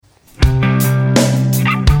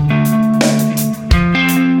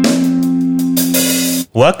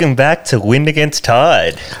Welcome back to Wind Against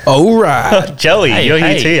Tide. All right. Joey, you're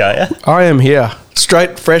here too, are you? I am here.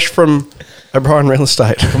 Straight fresh from O'Brien Real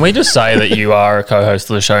Estate. Can we just say that you are a co-host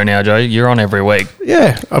of the show now, Joe? You're on every week.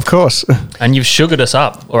 Yeah, of course. And you've sugared us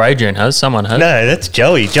up. Or Adrian has. Someone has. No, that's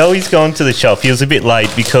Joey. Joey's gone to the shop. He was a bit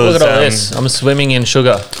late because Look at all this. I'm swimming in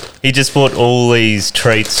sugar. he just bought all these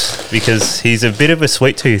treats because he's a bit of a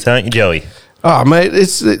sweet tooth, aren't you, Joey? Oh, mate,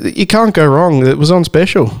 you can't go wrong. It was on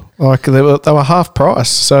special. Like they were half price.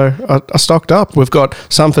 So I stocked up. We've got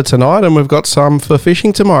some for tonight and we've got some for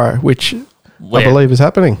fishing tomorrow, which I believe is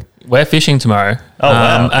happening. We're fishing tomorrow. Oh,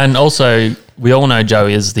 wow. And also, we all know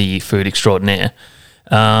Joey is the food extraordinaire.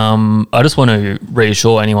 I just want to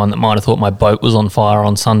reassure anyone that might have thought my boat was on fire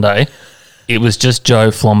on Sunday. It was just Joe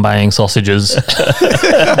flambeing sausages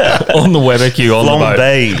on the Weberbecue on the boat.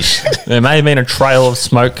 Flambeige. There may have been a trail of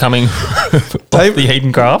smoke coming off the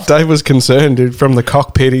Eden Craft. Dave was concerned. From the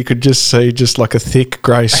cockpit, he could just see just like a thick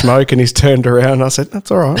grey smoke, and he's turned around. I said,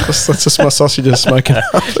 "That's all right. That's just my sausages smoking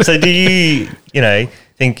up." So do you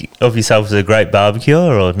think of yourself as a great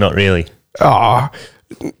barbecuer or not really? Oh,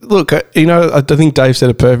 look, I think Dave said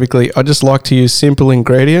it perfectly. I just like to use simple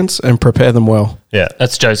ingredients and prepare them well. Yeah.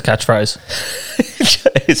 That's Joe's catchphrase.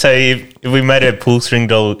 So if we made a pull string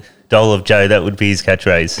doll of Joe, that would be his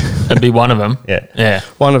catchphrase. That'd be one of them. Yeah. Yeah.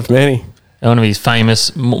 One of many. One of his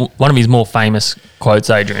more famous quotes,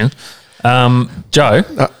 Adrian. Joe?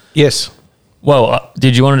 Yes. Well,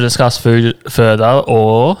 did you want to discuss food further,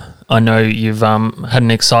 or I know you've had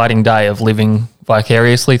an exciting day of living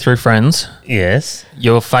vicariously through friends. Yes.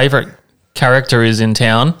 Your favourite character is in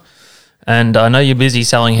town, and I know you're busy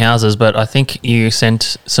selling houses, but I think you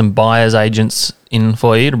sent some buyer's agents in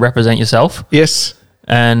for you to represent yourself. Yes.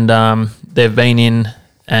 And they've been in,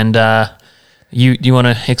 and you want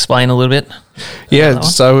to explain a little bit? Yeah.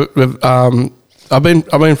 So I've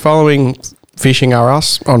been following Fishing R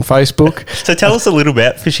Us on Facebook. So tell us a little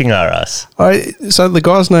about Fishing R Us. So the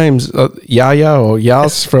guy's name's Yaya or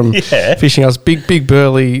Yaz from Yeah. Fishing R Us. Big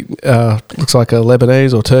burly, looks like a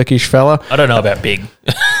Lebanese or Turkish fella. I don't know about big.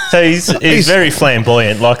 So he's very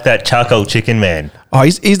flamboyant, like that charcoal chicken man. Oh,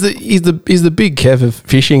 he's the big Kev of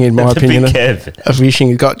fishing, in my That's a opinion. big Kev. Of fishing,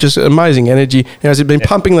 he's got just amazing energy. He's been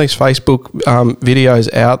pumping these Facebook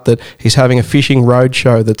videos out that he's having a fishing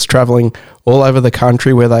roadshow that's travelling all over the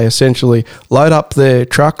country, where they essentially load up their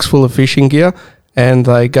trucks full of fishing gear and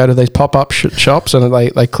they go to these pop-up shops and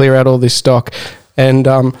they clear out all this stock. And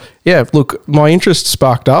look, my interest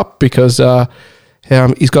sparked up because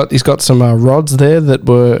he's got some rods there that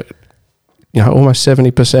were almost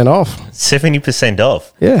 70% off. 70%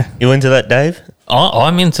 off. Yeah. You into that, Dave?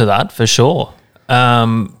 I'm into that for sure.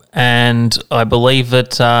 And I believe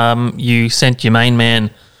that you sent your main man,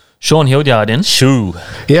 Sean Hildyard, in. Shoo.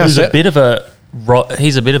 Yeah. He's a bit of a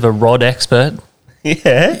rod expert.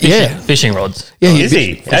 Yeah. Fishing rods. Yeah, Is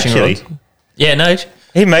he? Fishing Actually. rods. Yeah, no,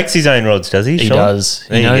 He makes his own rods, does he? he Sean? does.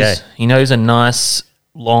 There He knows a nice,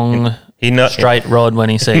 long, He straight rod when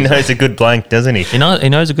he sees He it. knows a good blank, doesn't he? He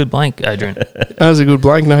knows a good blank, Adrian. That was a good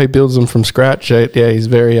blank. No, he builds them from scratch. Yeah, he's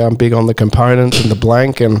very big on the components and the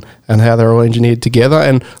blank and how they're all engineered together.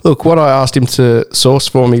 And look, what I asked him to source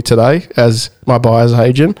for me today as my buyer's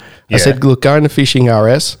agent, I said, look, going to Fishing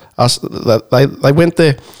RS. They went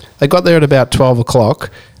there. They got there at about 12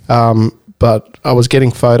 o'clock, but I was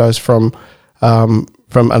getting photos from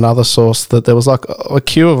another source that there was like a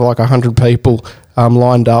queue of like 100 people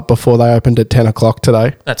lined up before they opened at 10 o'clock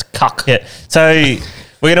today. That's cuck. Yeah. So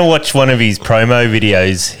we're going to watch one of his promo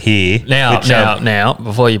videos here. Now,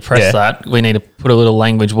 before you press that, we need to put a little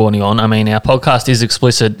language warning on. I mean, our podcast is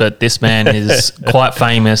explicit, but this man is quite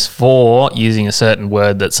famous for using a certain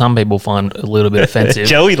word that some people find a little bit offensive.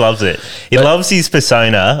 Joey loves it. He loves his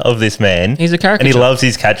persona of this man. He's a caricature. And he loves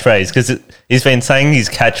his catchphrase because he's been saying his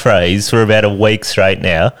catchphrase for about a week straight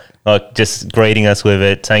now. Like just greeting us with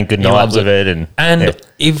it, saying good night with it. And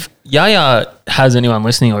if Yaya has anyone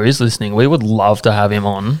listening or is listening, we would love to have him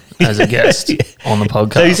on as a guest on the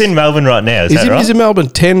podcast. So he's in Melbourne right now, is that right? He's in Melbourne,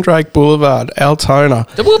 10 Drake Boulevard, Altona.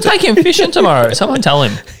 We'll take him fishing tomorrow. Someone tell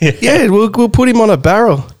him. Yeah, we'll put him on a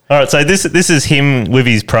barrel. All right, so this is him with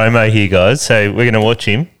his promo here, guys. So we're going to watch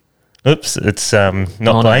him. Oops, it's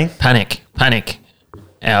not playing. No. Panic.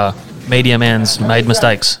 Our media man's made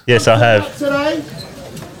mistakes. Yes, I have. Today?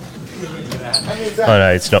 Oh,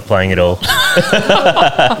 no, it's not playing at all.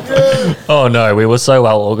 Oh, no, we were so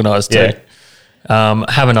well organised too. Yeah.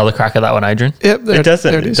 Have another crack at that one, Adrian. Yep, there It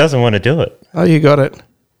doesn't. there It is. doesn't want to do it. Oh, you got it.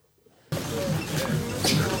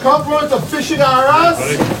 Compliments of Fishing R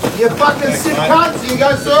Us. You fucking sick cunts. Here you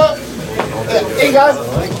go, sir. Here you go.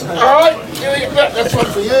 All right. That's one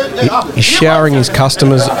for you. He's showering his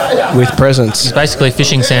customers with presents. He's basically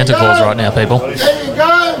fishing Santa Claus right now, people. There you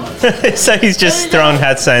go. So he's just throwing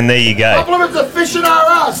hats saying, there you go. Compliments of fishing our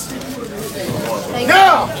ass.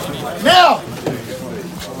 Now,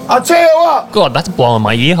 I'll tell you what. God, that's blowing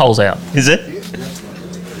my ear holes out. Is it?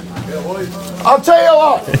 I'll tell you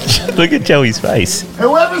what. Look at Joey's face.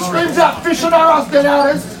 Whoever screams out fishing our ass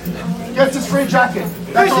bananas gets his free jacket.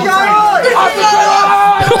 Fishing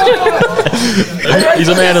He's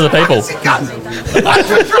a man of the people.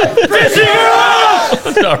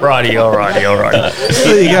 Alrighty.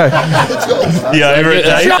 There you go. You over it,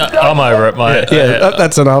 Dave? I'm over it, mate. Yeah,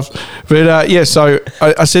 that's enough. But so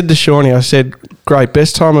I said to Shawnee, I said, great,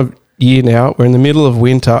 best time of year now. We're in the middle of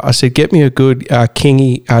winter. I said, get me a good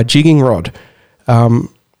kingy jigging rod.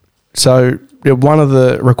 So one of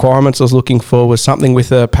the requirements I was looking for was something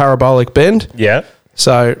with a parabolic bend. Yeah.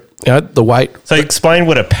 So, the weight. So explain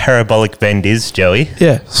what a parabolic bend is, Joey.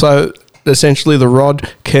 Yeah. So essentially the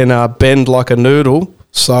rod can bend like a noodle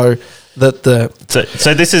so that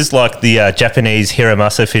So this is like the Japanese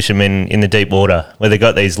Hiramasa fishermen in the deep water, where they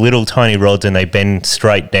got these little tiny rods and they bend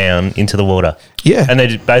straight down into the water. Yeah. And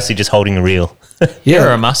they're basically just holding a reel.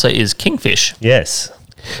 Hiramasa is kingfish. Yes,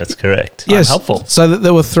 that's correct. Yes. Helpful. So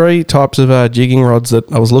there were three types of jigging rods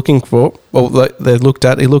that I was looking for. Well, they looked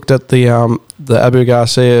at. He looked at the Abu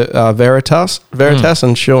Garcia Veritas,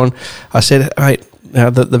 and Sean. I said, mate,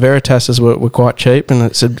 the Veritases were quite cheap, and I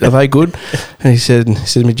said, are they good? And he said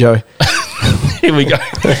to me, Joey. Here we go.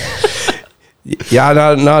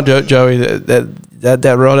 Yeah, no, Joey,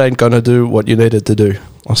 that rod ain't going to do what you need it to do.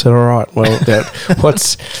 I said, all right, well,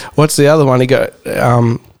 what's the other one? He go,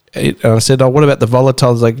 and I said, oh, what about the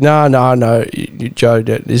volatile? He's like, no, Joe,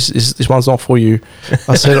 this one's not for you.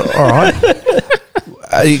 I said, all right.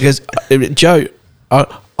 He goes, Joe, I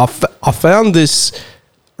found this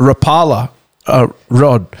Rapala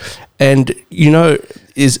rod, and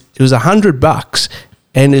it was $100,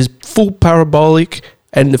 and is full parabolic,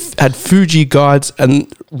 and had Fuji guides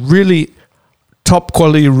and really top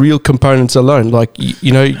quality real components alone. Like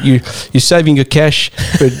you're saving your cash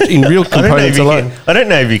in real components alone. I don't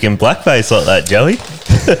know if you can blackface like that, Joey.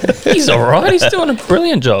 He's all right. He's doing a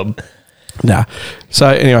brilliant job. Nah. So,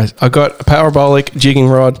 anyways, I got a parabolic jigging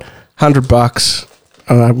rod, $100.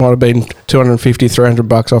 And it might have been $250,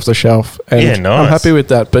 $300 off the shelf. And yeah, nice. I'm happy with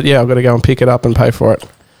that. But yeah, I've got to go and pick it up and pay for it.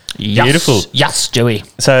 Yes. Beautiful. Yes, Joey.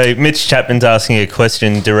 So Mitch Chapman's asking a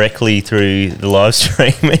question directly through the live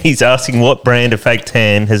stream. He's asking, what brand of fake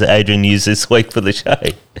tan has Adrian used this week for the show?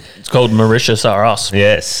 It's called Mauritius R Us.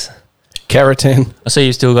 Yes. Keratin. I see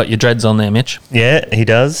you still got your dreads on there, Mitch. Yeah, he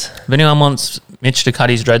does. If anyone wants Mitch to cut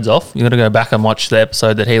his dreads off, you got to go back and watch the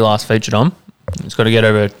episode that he last featured on. It's got to get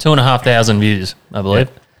over 2,500 views, I believe.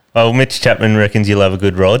 Yeah. Well, Mitch Chapman reckons you'll have a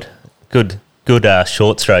good rod. Good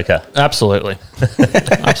short stroker. Absolutely.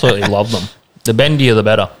 Absolutely love them. The bendier, the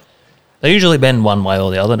better. They usually bend one way or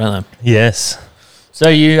the other, don't they? Yes. So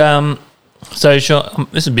Sean,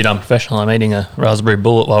 this is a bit unprofessional. I'm eating a raspberry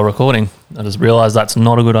bullet while recording. I just realised that's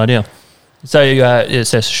not a good idea. So it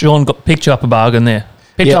says Sean picked you up a bargain there.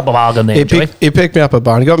 Joey. He picked me up a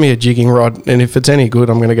barn. He got me a jigging rod, and if it's any good,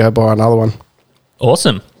 I'm going to go buy another one.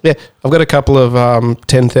 Awesome. Yeah, I've got a couple of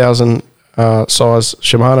 10,000 size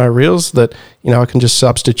Shimano reels that I can just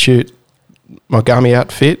substitute my gummy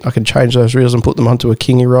outfit. I can change those reels and put them onto a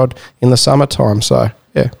kingy rod in the summertime. So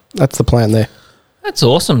yeah, that's the plan there. That's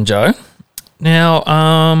awesome, Joe.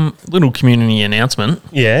 Now, little community announcement.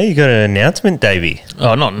 Yeah, you got an announcement, Davey.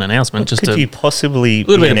 Oh, not an announcement, just could you possibly a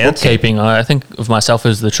little bit of bookkeeping. I think of myself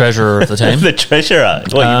as the treasurer of the team. The treasurer.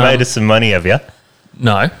 Well, you made us some money, have you?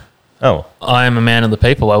 No. Oh. I am a man of the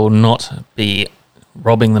people. I will not be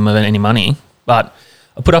robbing them of any money. But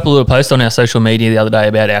I put up a little post on our social media the other day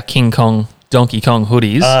about our King Kong, Donkey Kong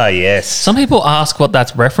hoodies. Ah, yes. Some people ask what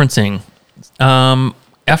that's referencing. Our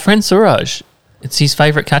friend Suraj, it's his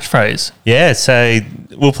favourite catchphrase. Yeah, so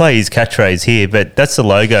we'll play his catchphrase here, but that's the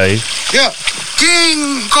logo. Yeah.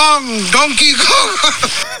 King Kong, Donkey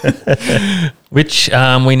Kong. Which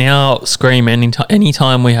we now scream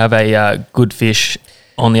anytime we have a good fish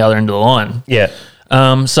on the other end of the line. Yeah.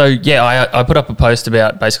 I put up a post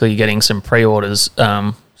about basically getting some pre-orders,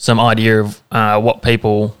 some idea of what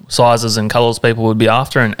sizes and colours people would be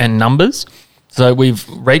after and numbers. So we've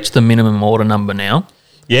reached the minimum order number now.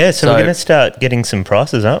 Yeah, so we're going to start getting some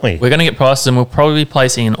prices, aren't we? We're going to get prices, and we'll probably be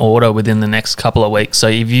placing an order within the next couple of weeks. So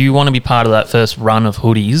if you want to be part of that first run of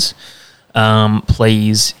hoodies,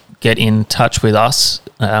 please get in touch with us.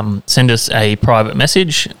 Send us a private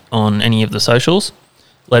message on any of the socials.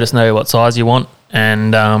 Let us know what size you want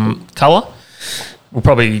and colour. We'll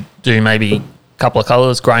probably do maybe a couple of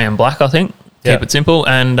colours, grey and black, I think. Keep it simple,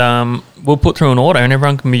 and we'll put through an order, and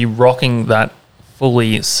everyone can be rocking that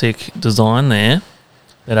fully sick design there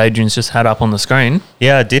that Adrian's just had up on the screen.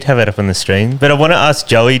 Yeah, I did have it up on the screen. But I want to ask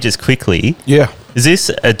Joey just quickly. Yeah. Is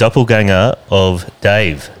this a doppelganger of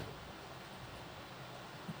Dave?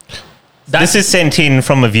 This is sent in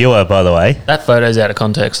from a viewer, by the way. That photo's out of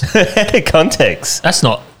context. Context. That's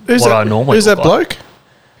not Who's what that, I normally Who's that look like. bloke?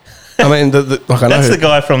 I mean, like I know That's who- the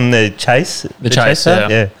guy from the Chase. The Chase,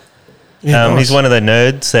 Yeah. Yeah, nice. He's one of the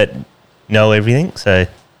nerds that know everything. So,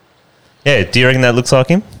 yeah, do you reckon that looks like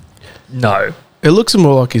him? No. It looks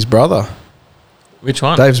more like his brother, Which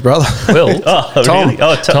one? Dave's brother. Will. Oh, Tom. really?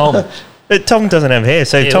 Oh, Tom. But Tom doesn't have hair.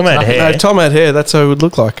 So if Yeah, Tom looks had nothing. hair. No, Tom had hair. That's how it would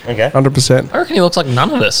look like. Okay. 100%. I reckon he looks like none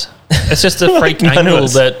of us. It's just a freak None of angle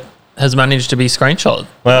us. that has managed to be screenshot.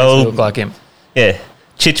 Well- Makes it look like him. Yeah.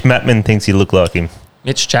 Chich Matman thinks you look like him.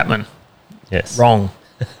 Mitch Chapman. Yes. Wrong.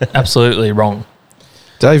 Absolutely wrong.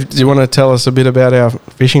 Dave, do you want to tell us a bit about our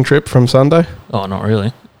fishing trip from Sunday? Oh, not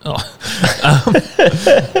really.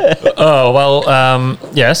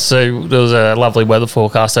 Yes. So there was a lovely weather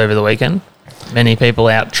forecast over the weekend. Many people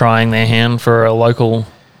out trying their hand for a local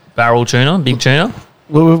barrel tuna, big tuna.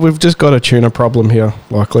 Well, we've just got a tuna problem here.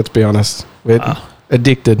 Like, let's be honest. We're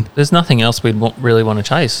addicted. There's nothing else we'd really want to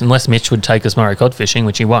chase, unless Mitch would take us Murray cod fishing,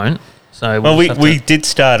 which he won't. So Well, just have we to- did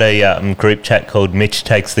start a group chat called Mitch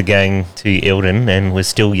Takes the Gang to Eildon, and we're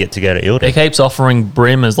still yet to go to He Eildon. keeps offering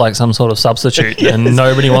brim as like some sort of substitute, and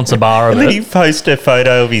nobody wants a bar of And then he it. posts a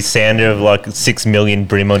photo of his sounder of like 6 million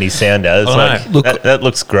brim on his sounder. It's I like, know. that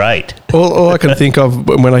looks great. All I can think of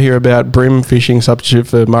when I hear about brim fishing substitute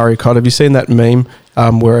for Murray cod, have you seen that meme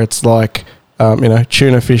where it's like,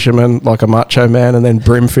 tuna fisherman, like a macho man, and then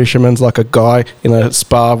brim fisherman's like a guy in a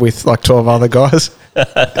spa with like 12 other guys?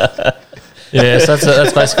 Yes,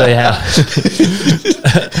 that's basically how.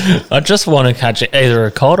 I just want to catch either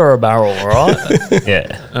a cod or a barrel, all right?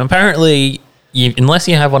 Yeah. Apparently, unless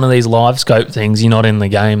you have one of these live scope things, you're not in the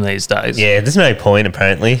game these days. Yeah, there's no point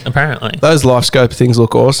apparently. Apparently. Those live scope things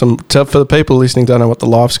look awesome. For the people listening don't know what the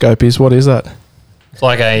live scope is, what is that? It's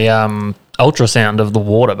like a ultrasound of the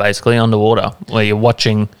water, basically, underwater, where you're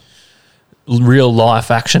watching real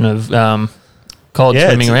life action of cod Yeah,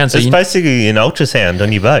 swimming around. So it's you, basically an ultrasound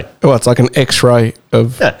on your boat. Oh, it's like an X-ray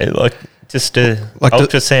of... Yeah, like just a Like the-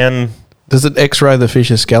 ultrasound. Does it X-ray the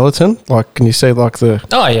fish's skeleton? Like, can you see like the...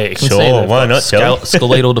 oh, yeah, you can Sure, see they've why got not, Joe?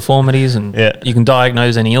 skeletal deformities, and Yeah. you can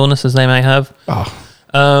diagnose any illnesses they may have. Oh,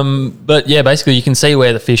 But yeah, basically you can see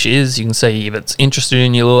where the fish is. You can see if it's interested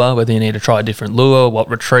in your lure, whether you need to try a different lure, what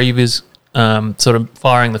retrieve is sort of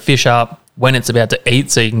firing the fish up, when it's about to eat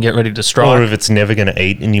so you can get ready to strike. Or if it's never going to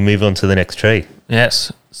eat and you move on to the next tree.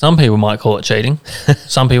 Yes. Some people might call it cheating.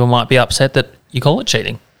 Some people might be upset that you call it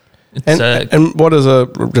cheating. It's, and what is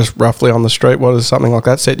just roughly on the street, what does something like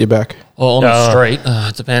that set you back? or on the street,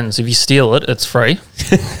 it depends. If you steal it, it's free.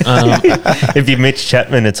 If you're Mitch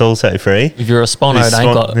Chapman, it's also free. If you're a sponoed Yes.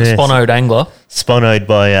 angler, Sponoed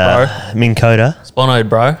by Minn Kota. sponoed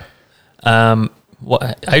bro.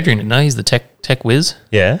 What Adrian didn't know, he's the tech whiz.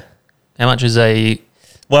 Yeah. How much is a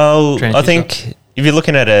Well, I Transducer. think if you're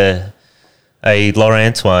looking at a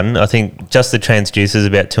Lawrence one, I think just the transducer is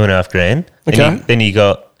about $2,500. Okay. Then you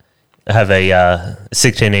have a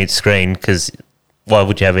 16-inch screen because why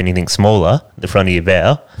would you have anything smaller? The front of your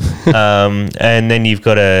bow, and then you've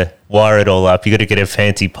got to wire it all up. You got to get a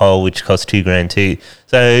fancy pole which costs $2,000 too.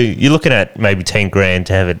 So you're looking at maybe $10,000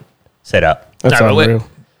 to have it set up. That's No, but unreal.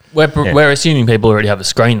 We're assuming people already have a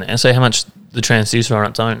screen there. So how much the transducer on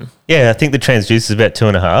its own? Yeah, I think the transducer is about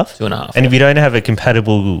 2.5. 2.5, And if you don't have a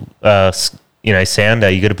compatible, sounder,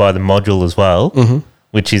 you got to buy the module as well,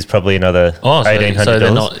 which is probably another Oh, $1,800. so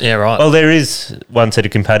they're not. Yeah, right. Well, there is ones that are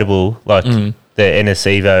compatible, like the NS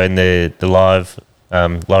Evo and the Live,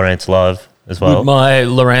 Lawrence Live as well. Would my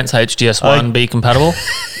Lowrance HGS1 be compatible?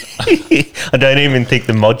 I don't even think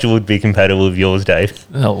the module would be compatible with yours, Dave.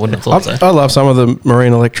 Oh, wouldn't have thought so. I love some of the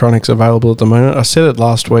marine electronics available at the moment. I said it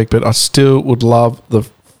last week, but I still would love the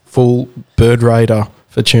full bird radar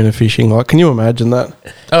for tuna fishing. Like, can you imagine that?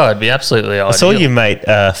 Oh, it'd be absolutely ideal. I saw your mate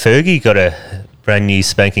Fergie got a brand new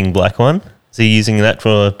spanking black one. Is he using that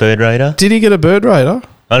for a bird radar? Did he get a bird radar?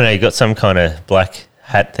 I don't know, he got some kind of black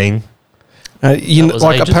hat thing. That was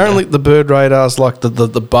ages Apparently ago. the bird radar's like the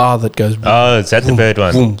bar that goes. Oh, is that the bird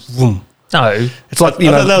one? Vroom, vroom. No, It's like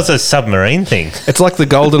I thought that was a submarine thing. it's like the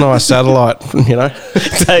GoldenEye satellite. You know,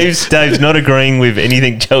 Dave's not agreeing with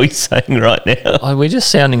anything Joey's saying right now. oh, we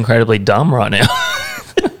just sound incredibly dumb right now.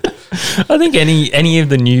 I think any of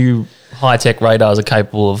the new high-tech radars are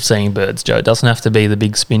capable of seeing birds, Joe. It doesn't have to be the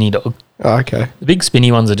big spinny dog. Oh, okay. The big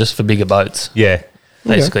spinny ones are just for bigger boats. Yeah.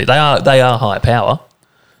 Basically, they are high power,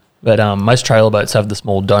 But most trailer boats have the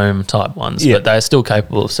small dome type ones, Yeah. but they're still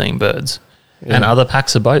capable of seeing birds and other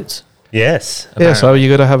packs of boats. Yes. Yeah, so you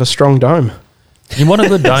got to have a strong dome. You want a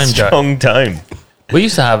good dome, Joe. Strong dome. We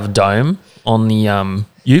used to have a dome on the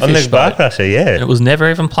U-Fish On the bar boat. crusher, yeah. And it was never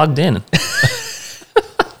even plugged in.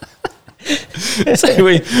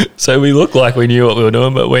 so we looked like we knew what we were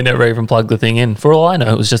doing, but we never even plugged the thing in. For all I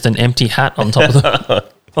know, it was just an empty hat on top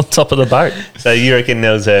of the boat. So you reckon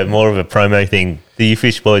there was more of a promo thing? The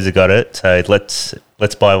U-Fish boys have got it, so let's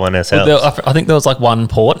buy one ourselves. I think there was like one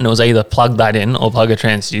port, and it was either plug that in or plug a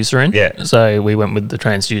transducer in. Yeah. So we went with the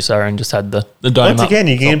transducer and just had the dome Once up. again,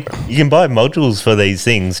 you can buy modules for these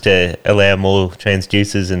things to allow more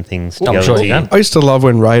transducers and things to I'm go sure into you can. I used to love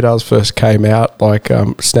when radars first came out, like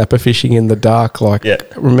snapper fishing in the dark. Like, Yeah.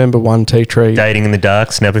 remember one tea tree? Dating in the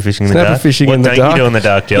dark, snapper fishing in the Snapper dark. fishing What in the don't dark. you do in the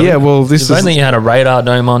dark, Jelly? Yeah, well, this If is only you had a radar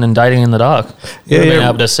dome on and dating in the dark. Yeah, You'd have been yeah.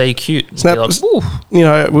 able to see cute. And be Snap, like, "Ooh." you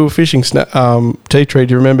know, we were fishing tea tree.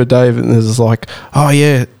 Do you remember Dave? And there's like, oh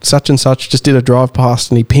yeah, such and such just did a drive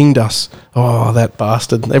past and he pinged us. Oh, that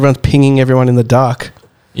bastard! Everyone's pinging everyone in the dark.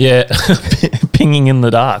 Yeah, pinging in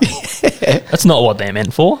the dark. That's not what they're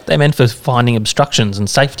meant for. They're meant for finding obstructions and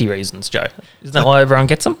safety reasons, Joe. Isn't that why everyone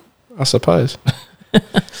gets them? I suppose.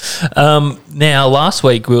 Now, last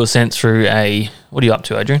week we were sent through what are you up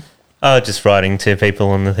to, Adrian? Oh, just writing to people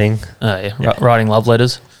on the thing. Writing love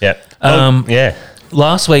letters. Yeah. Yeah.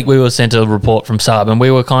 Last week we were sent a report from Sub, and we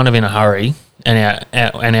were kind of in a hurry, and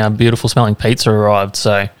our beautiful smelling pizza arrived,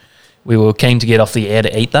 so we were keen to get off the air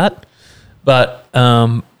to eat that. But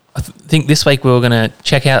I think this week we were going to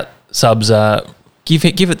check out Sub's, give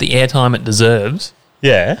it the airtime it deserves,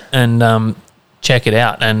 Yeah. and check it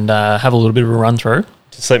out and have a little bit of a run through.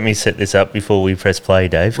 Just let me set this up before we press play,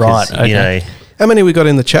 Dave. 'cause, Right, okay. You know, How many we got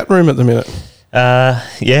in the chat room at the minute?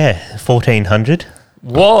 1,400.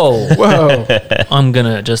 Whoa! Whoa! I'm going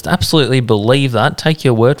to just absolutely believe that. Take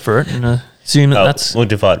your word for it and assume that Oh, that's... we'll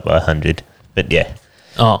divide it by 100. But yeah.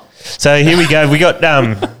 Oh, So here we go. We got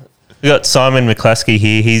Simon McCluskey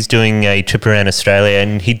here. He's doing a trip around Australia,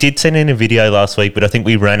 and he did send in a video last week, but I think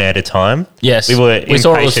we ran out of time. yes. We were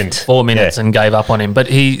saw it was impatient. 4 minutes Yeah. and gave up on him. But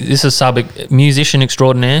this is Sub, musician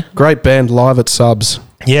extraordinaire. Great band live at Subs.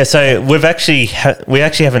 Yeah, so we actually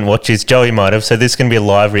haven't watched this. Joey might have. So this is going to be a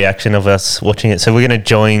live reaction of us watching it. So we're going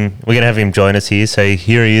to have him join us here. So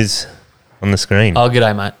here he is on the screen. Oh,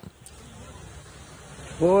 g'day, mate.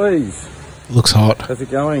 Boys, Looks hot. how's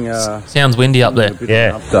it going? Sounds windy up there. A bit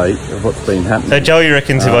Yeah. of an update of what's been happening. So Joey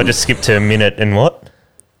reckons if I just skip to a minute and what?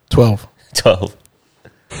 12. 12.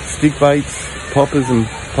 Stick baits, poppers and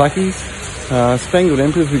plackies. Spangled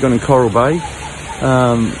Emperors we got in Coral Bay.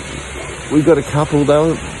 We've got a couple.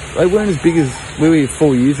 They weren't as big as we were here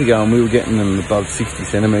 4 years ago, and we were getting them above 60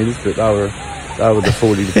 centimetres, but they were the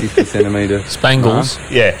 40 to 50 centimetre Spangles.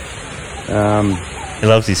 Yeah. mark. He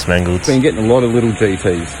loves his Smangles. Been getting a lot of little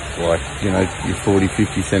GTs, like your 40,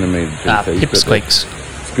 50 centimetre GTs. but Pipsqueaks.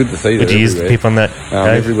 It's good to see. Would they're you use the everywhere. pip on that,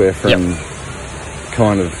 Dave? Everywhere from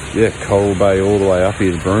kind of Coral Bay all the way up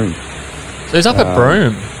here to Broome. So he's up at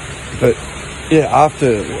Broome. But yeah,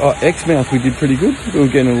 after Exmouth we did pretty good. We were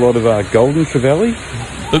getting a lot of golden trevally.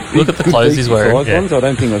 Look at the Good, clothes he's decent wearing. size Yeah. ones. I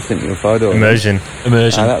don't think I sent you a photo of them. Immersion.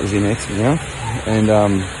 Immersion. That was in Exmouth,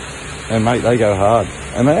 and mate, they go hard,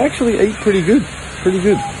 and they actually eat pretty good.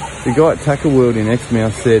 The guy at Tackle World in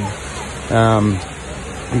Exmouth said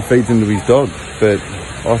he feeds them to his dog, but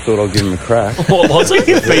I thought I'd give him a crack. What was it?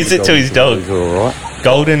 He feeds it to his dog. He's all right.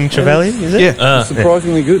 Golden Trevally, is it? Yeah.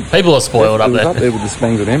 Surprisingly good. People are spoiled It up was there. up there with the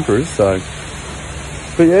Spangled Emperors, so.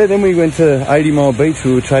 But yeah, then we went to 80 Mile Beach.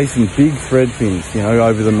 We were chasing big threadfins,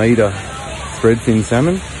 over the metre threadfin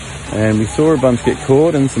salmon, and we saw a bunch get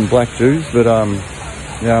caught and some black Jews, but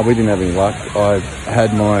we didn't have any luck. I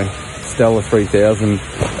had my Stella 3000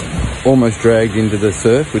 almost dragged into the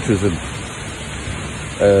surf, which was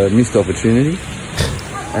a missed opportunity,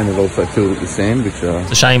 and it also filled it with sand, which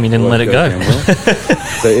It's a shame you didn't let it go. down well.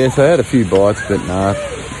 So I had a few bites, but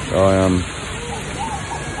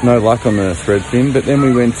no luck on the threadfin. But then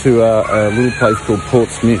we went to a little place called Port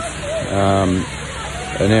Smith,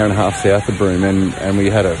 an hour and a half south of Broome, and we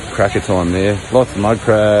had a cracker time there. Lots of mud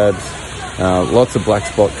crabs, lots of black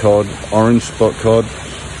spot cod, orange spot cod.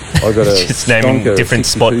 I got a Just naming stonker, different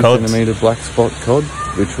 62 spot cods. centimetre black spot cod,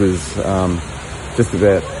 which was just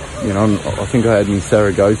about, I think I had in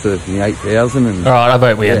Saragossa in the 8,000, and All right, I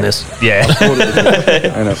vote we end this. Yeah. thought it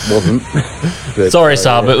was, and it wasn't. But, Sorry,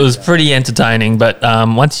 Sub. It was pretty entertaining, but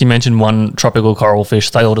once you mentioned one tropical coral fish,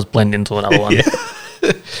 they all just blend into another one.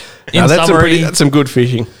 In That's some good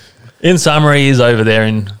fishing. In summary, he's over there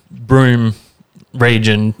in Broome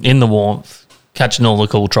region in the warmth, catching all the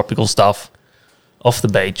cool tropical stuff. off the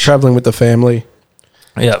beach. Traveling with the family.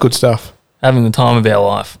 Yeah, Good stuff. having the time of our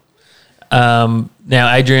life.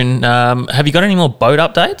 Now, Adrian, have you got any more boat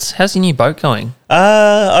updates? How's your new boat going?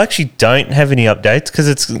 I actually don't have any updates because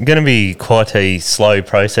it's going to be quite a slow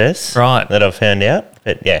process, Right. That I've found out.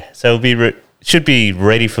 But yeah, so it'll be should be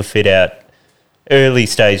ready for fit out early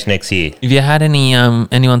stage next year. Have you had any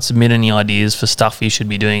anyone submit any ideas for stuff you should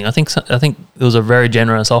be doing? I think there was a very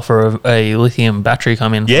generous offer of a lithium battery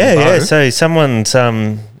come in. Yeah, from Bo. yeah. So someone's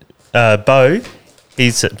Bo,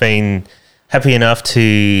 he's been happy enough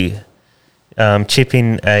to chip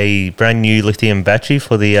in a brand new lithium battery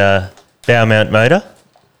for the bow mount motor.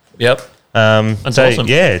 Yep. That's so awesome.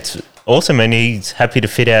 yeah, it's awesome, and he's happy to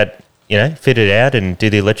fit it out and do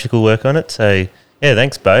the electrical work on it. So yeah,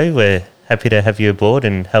 thanks, Bo. We're happy to have you aboard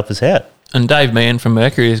and help us out. And Dave Mann from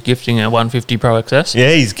Mercury is gifting a 150 Pro XS.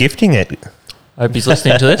 Yeah, he's gifting it. Hope he's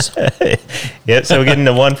listening to this. Yep, so we're getting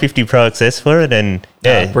a 150 Pro XS for it, and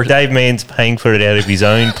yeah, brilliant. Dave Mann's paying for it out of his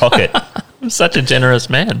own pocket. Such a generous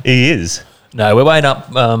man. He is. No, we're weighing up.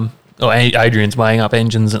 Adrian's weighing up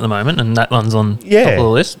engines at the moment, and that one's on top of the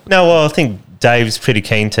list. No, well, I think Dave's pretty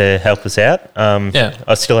keen to help us out. Yeah.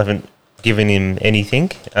 I still haven't given him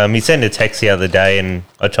anything. He sent a text the other day, and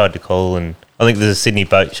I tried to call, and I think there's a Sydney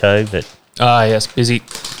boat show, but Ah, yes, busy.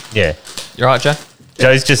 yeah. You're right, Joe.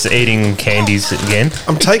 Joe's just eating candies again.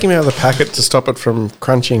 I'm taking him out of the packet to stop it from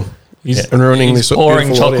crunching He's and ruining He's this pouring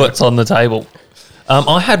beautiful audio. chocolates on the table.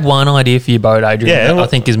 I had one idea for your boat, Adrian. Yeah, that I well-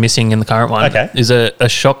 think is missing in the current one. Okay. Is a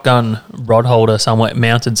shotgun rod holder somewhere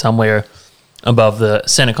mounted somewhere above the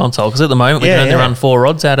center console? Because at the moment we Yeah, can only yeah. run 4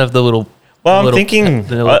 rods out of the little. Well, I'm little- thinking,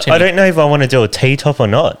 the little I chimney. don't know if I want to do a T-top or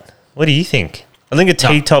not. What do you think? I think a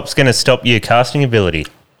T-top's going to stop your casting ability.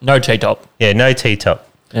 No T-top. Yeah, no T-top.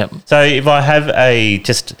 Yep. So if I have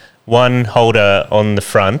just one holder on the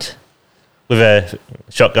front with a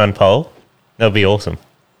shotgun pole, that'll be awesome.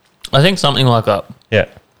 I think something like that. Yeah.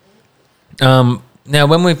 Now,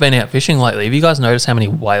 when we've been out fishing lately, have you guys noticed how many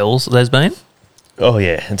whales there's been? Oh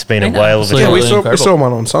yeah, it's been a Ain't whale of a absolutely- Yeah, day. we saw Incredible.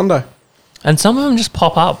 one on Sunday. And some of them just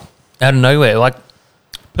pop up out of nowhere. Like,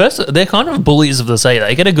 they're kind of bullies of the sea.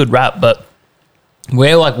 They get a good rap, but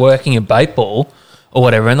we're like working a bait ball or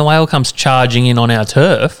whatever, and the whale comes charging in on our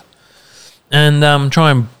turf and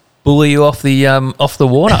try and bully you off the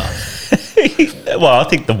water. Well, I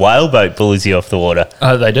think the whaleboat bullies you off the water.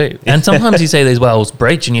 Oh, they do. And sometimes you see these whales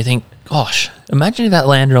breach, and you think, "Gosh, imagine if that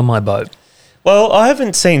landed on my boat." Well, I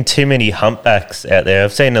haven't seen too many humpbacks out there.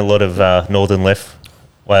 I've seen a lot of northern left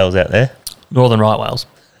whales out there. Northern right whales,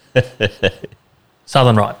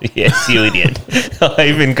 southern right, Yes, you idiot. I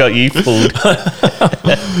even got you fooled.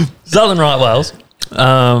 southern right whales.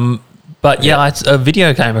 But yeah, a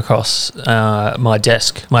video came across my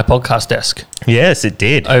desk, my podcast desk, Yes, it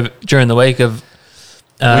did. during the week of.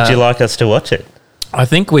 Would you like us to watch it? I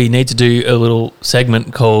think we need to do a little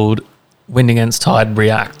segment called "Wind Against Tide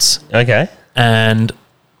Reacts," Okay. and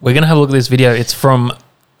we're going to have a look at this video. It's from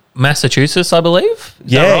Massachusetts, I believe. Is that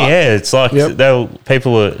Yeah, right? yeah. It's like Yep. a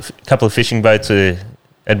couple of fishing boats were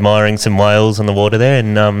admiring some whales on the water there,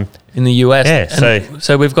 and In the US. Yeah, And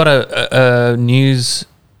so we've got a news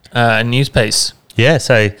piece. yeah.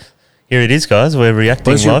 So here it is, guys. We're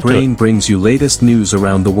reacting Buzz Your live to Brain it. brings you latest news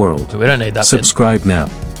around the world. We don't need that bit. Subscribe now.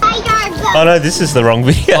 Oh no, this is the wrong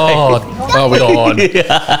video. Oh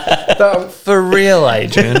God! For real,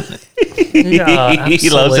 Adrian. Yeah, he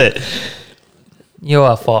loves absolute- it. You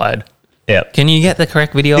are fired. Yeah. Can you get the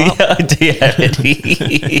correct video up? I do have it.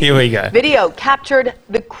 Here we go. Video captured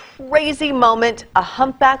the crazy moment a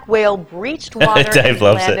humpback whale breached water Dave and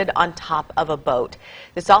loves it. landed on top of a boat.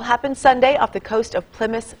 This all happened Sunday off the coast of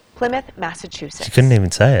Plymouth, Massachusetts. You couldn't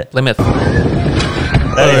even say it. Plymouth.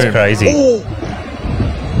 That is crazy.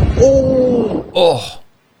 Oh,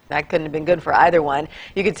 That couldn't have been good for either one.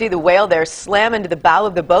 You could see the whale there slam into the bow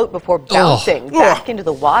of the boat before bouncing back into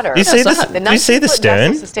the water. You see that? the, you see the 19-foot stern?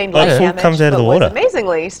 vessel sustained Like light full damage, comes out of the but was water.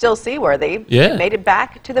 amazingly still seaworthy. Yeah. It made it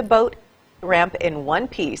back to the boat ramp in one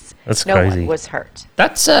piece. That's no crazy. one was hurt.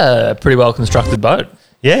 that's a pretty well constructed boat.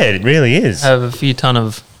 Yeah, it really is. Have a few ton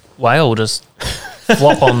of whale just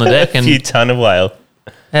flop on the deck, A and few ton of whale.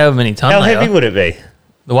 however many ton How they heavy are. would it be?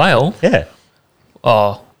 The whale. Yeah.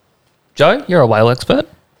 Oh, Joe, you're a whale expert.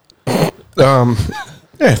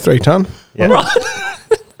 Yeah, 3 ton. Yeah. Right.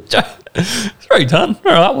 Joe, 3 ton.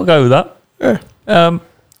 All right, we'll go with that. Yeah.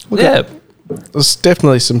 There's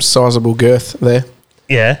definitely some sizable girth there.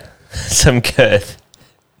 Yeah. Some girth.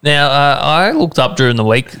 Now, I looked up during the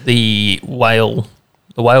week the whale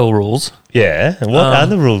rules. Yeah. And what are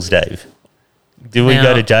the rules, Dave? Do we Now-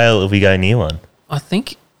 go to jail if we go near one? I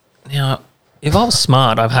think now, if I was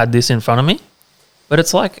smart, I've had this in front of me. But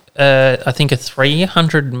it's like, I think a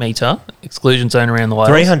 300 metre exclusion zone around the whales.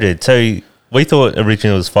 300. So we thought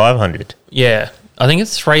originally it was 500. Yeah. I think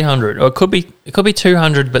it's 300. Or it could be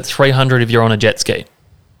 200, but 300 if you're on a jet ski.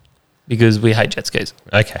 Because we hate jet skis.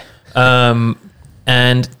 Okay.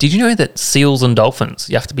 And did you know that seals and dolphins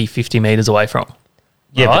you have to be 50 metres away from?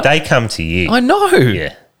 Yeah, Right? but they come to you. I know.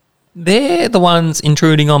 Yeah. They're the ones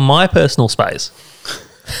intruding on my personal space.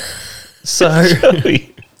 So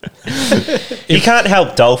You can't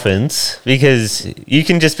help dolphins because you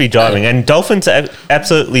can just be driving. And dolphins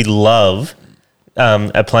absolutely love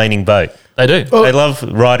a planing boat. they do. They love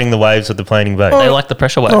riding the waves with the planing boat. They like the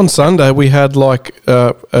pressure wave. On Sunday, we had like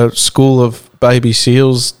a school of baby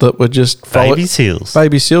seals that were just Baby seals.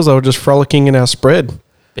 Baby seals. They were just frolicking in our spread.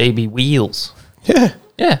 Baby wheels. Yeah,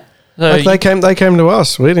 Yeah. So like they came to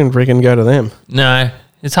us. We didn't freaking go to them. no,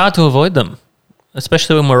 it's hard to avoid them,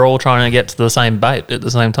 especially when we're all trying to get to the same bait at the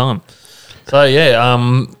same time. So yeah,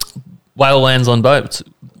 whale lands on boat.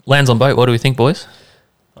 What do we think, boys?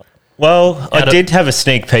 Well, I to- did have a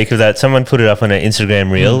sneak peek of that. Someone put it up on an Instagram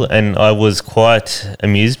reel, and I was quite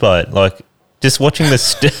amused by it. Like, just watching the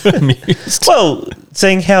stern. Well,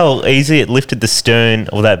 seeing how easy it lifted the stern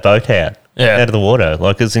of that boat out of the water.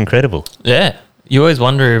 Like, it's incredible. Yeah, you always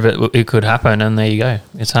wonder if it could happen, and there you go,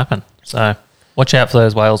 it's happened. So watch out for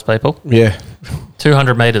those whales, people. Yeah,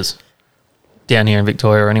 200 metres down here in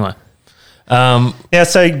Victoria, anyway. Now,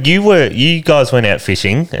 so you guys went out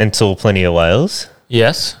fishing and saw plenty of whales,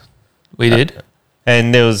 Yes, we did.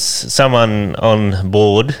 and there was someone on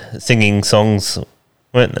board singing songs,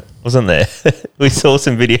 wasn't there? We saw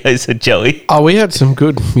some videos of Joey. oh, we had some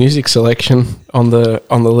good music selection on the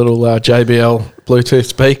little JBL Bluetooth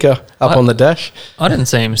speaker up on the dash. I didn't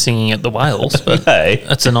see him singing at the whales, but Hey.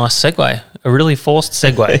 that's a nice segue. A really forced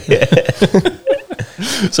segue.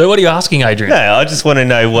 So what are you asking, Adrian? No, I just want to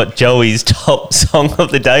know what Joey's top song of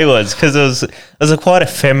the day was because it was quite a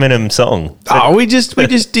feminine song. Oh, we did like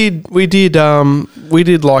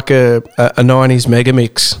a 90s mega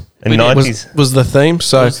mix. A 90s. was the theme.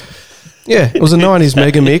 So yeah, it was a 90s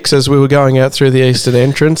mega mix as we were going out through the eastern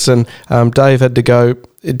entrance, and Dave had to go.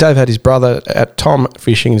 Dave had his brother at Tom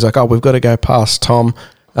fishing. He's like, oh, we've got to go past Tom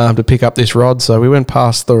to pick up this rod. So we went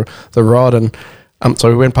past the rod, and so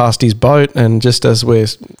we went past his boat, and just as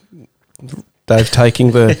Dave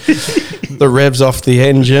taking the revs off the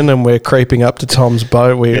engine, and we're creeping up to Tom's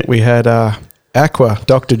boat, we had Aqua,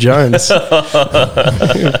 Dr. Jones,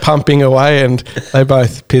 pumping away, and they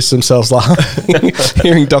both pissed themselves laughing,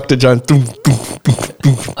 hearing Dr. Jones. Doom, doom, doom,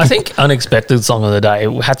 doom. I think unexpected song of the day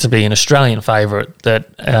had to be an Australian favourite that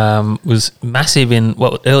was massive in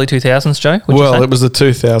early 2000s, Joe? Would you Well, say? it was the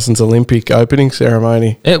 2000s Olympic opening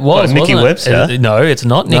ceremony. It was, What, Nikki wasn't it? Webster? No, it's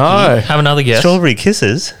not Nikki. No. Have another guess. Strawberry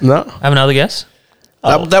Kisses. No, Have another guess.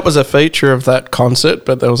 that was a feature of that concert,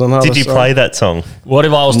 but there was another. Did you song. play that song? What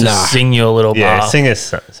if I was to Nah. sing you a little Yeah, bar? sing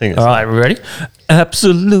us. All right, we ready?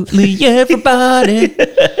 Absolutely everybody.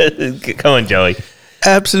 Come on, Joey.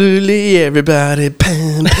 Absolutely everybody.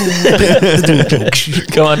 Pam, pam, pam.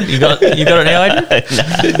 Come on, you got it now,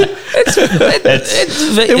 Adrian?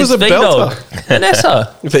 It was a belter.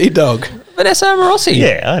 Vanessa V-Dog. Amorossi.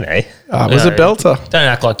 Yeah, I know. It was a No. belter. Don't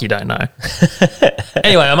act like you don't know.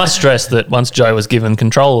 Anyway, I must stress that once Joe was given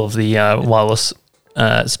control of the wireless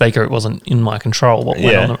speaker, it wasn't in my control what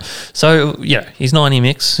went Yeah. on. So, yeah, his 90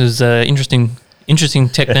 mix is interesting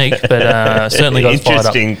technique, but certainly got us fired up.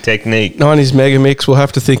 Interesting technique. 90s mega mix. We'll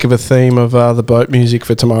have to think of a theme of the boat music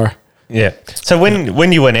for tomorrow. Yeah. So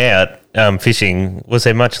when you went out fishing, was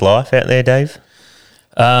there much life out there, Dave?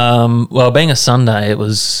 Well, being a Sunday,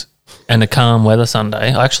 and a calm weather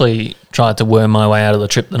Sunday, I actually tried to worm my way out of the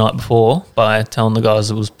trip the night before by telling the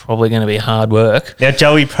guys it was probably going to be hard work. Now,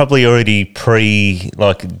 Joey probably already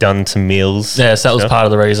done some meals. Yeah, so that was stuff. part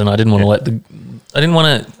of the reason I didn't want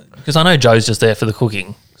to because I know Joe's just there for the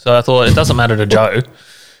cooking. So I thought it doesn't matter to Joe.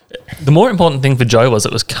 The more important thing for Joe was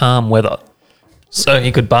it was calm weather. So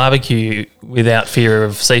he could barbecue without fear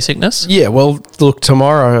of seasickness. Yeah, well, look,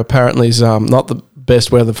 tomorrow apparently is not the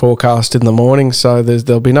best weather forecast in the morning, so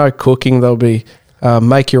there'll be no cooking. There'll be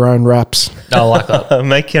make your own wraps. I like that.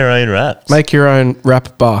 Make your own wraps. Make your own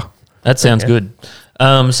wrap bar. That sounds good.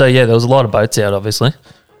 So yeah, there was a lot of boats out, obviously.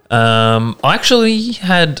 I actually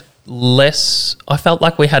had less. I felt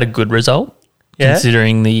like we had a good result,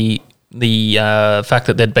 considering the fact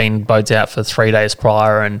that there'd been boats out for 3 days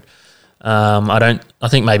prior, and I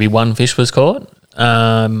think maybe one fish was caught.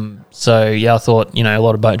 So yeah, I thought a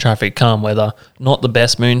lot of boat traffic, calm weather, not the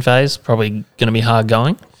best moon phase, probably going to be hard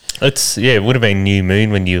going. It would have been new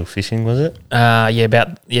moon when you were fishing, was it?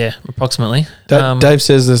 Approximately. Dave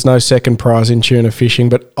says there's no second prize in tuna fishing,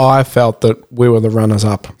 but I felt that we were the runners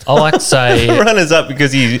up. I like to say, Runners up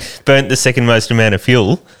because you burnt the second most amount of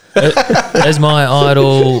fuel. as my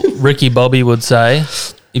idol Ricky Bobby would say,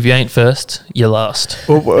 if you ain't first, you're last.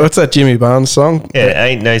 Well, what's that Jimmy Barnes song? Yeah,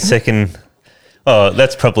 ain't no second. Oh,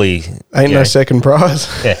 that's probably No second prize.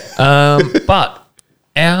 Yeah, But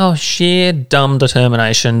our sheer dumb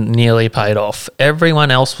determination nearly paid off.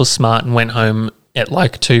 Everyone else was smart and went home at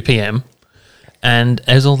like 2 p.m. And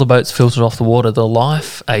as all the boats filtered off the water, the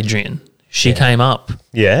Life, Adrian, she came up.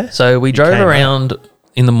 yeah. So we drove came around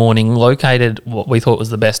in the morning, located what we thought was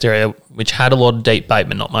the best area, which had a lot of deep bait,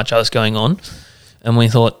 but not much else going on. And we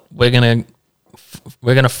thought we're gonna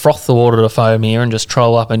froth the water to foam here and just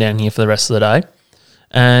troll up and down here for the rest of the day.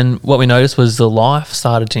 And what we noticed was the life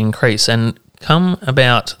started to increase. And come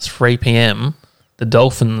about 3 p.m., the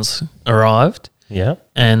dolphins arrived Yeah.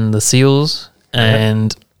 and the seals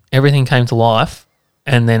and everything came to life.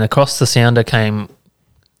 And then across the sounder came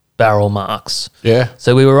barrel marks. Yeah.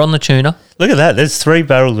 So we were on the tuna. Look at that. There's 3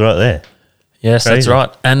 barrels right there. Yes, that's Crazy. right.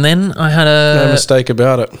 And then I had No a mistake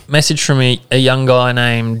about it. message from a young guy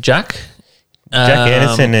named Jack. Jack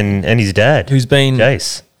Anderson and his dad. Who's been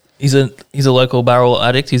Jace. he's a local barrel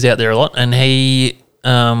addict. He's out there a lot, and he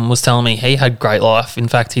was telling me he had great life. In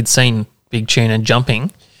fact, he'd seen big tuna jumping,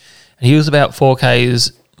 and he was about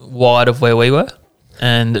 4Ks wide of where we were.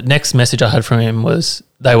 And the next message I had from him was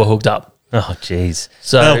they were hooked up. Oh, jeez.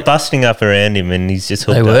 So- they were busting up around him and he's just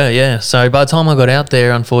hooked They up. were, yeah. So by the time I got out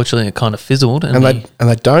there, unfortunately, it kind of fizzled, and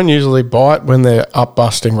They don't usually bite when they're up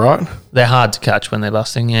busting, right? they're hard to catch when they're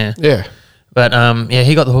busting. Yeah. Yeah. But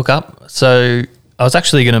he got the hook up. So I was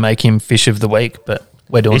actually going to make him fish of the week, but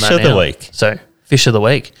we're doing Fish that of the now. week? So fish of the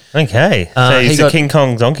week, Okay. So he he's the got- King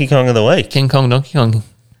Kong, Donkey Kong of the week. King Kong, Donkey Kong.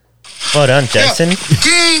 Well done, Jason.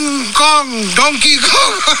 King Kong, Donkey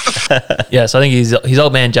Kong. Yeah, so I think his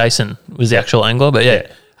old man Jason was the actual angler, but yeah,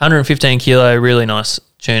 115 kilo, really nice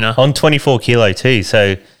tuna. On 24 kilo too.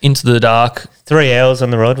 So Into the dark. 3 hours on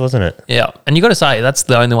the rod, wasn't it? Yeah, and you got to say that's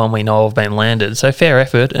the only one we know of been landed. So fair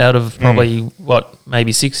effort out of probably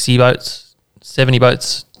maybe 60 boats, 70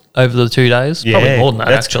 boats over the 2 days. Yeah. Probably more than that.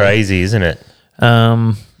 That's actually. crazy, isn't it?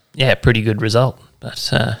 Yeah, pretty good result.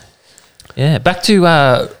 But yeah, back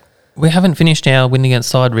to we haven't finished our Wind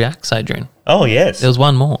Against Tide Reacts, Adrian. Oh, yes. There was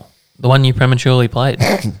one more, the one you prematurely played.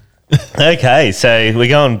 Okay, so we're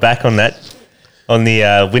going back on that, on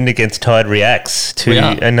the Wind Against Tide Reacts to We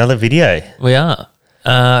are. another video. We are.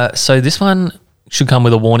 So this one should come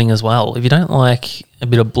with a warning as well. If you don't like a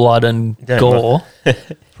bit of blood and Don't gore,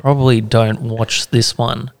 probably don't watch this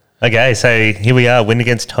one. Okay, so here we are, Wind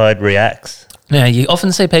Against Tide Reacts. Now, you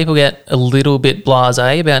often see people get a little bit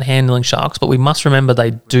blasé about handling sharks, but we must remember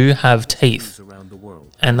they do have teeth Around the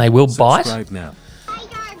world. and they will bite. Subscribe now.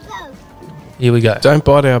 Here we go. Don't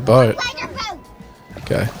bite our boat.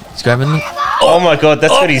 Okay. He's grabbing the... Oh my God,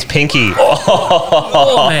 that's got his pinky.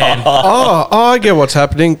 Oh, man. Oh, I get what's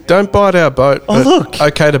happening. Don't bite our boat. Oh, but look.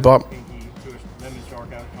 Okay to bite.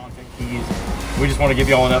 We just want to give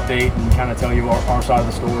y'all an update and kind of tell you our side of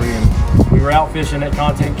the story. And we were out fishing at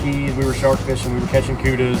Content Keys. We were shark fishing. We were catching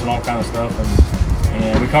kudas and all kind of stuff.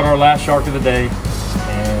 And we caught our last shark of the day.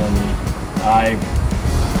 And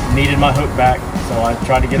I needed my hook back, so I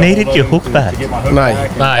tried to get Needed a hold your of him hook back? to get my hook Mate. back.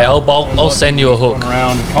 And Mate, I'll send you a hook. went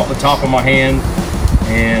around, caught the top of my hand,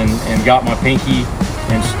 and got my pinky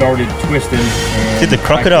and started twisting. And Did the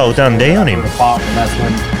crocodile Dundee on him? The pop, and that's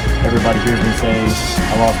when everybody hears me say,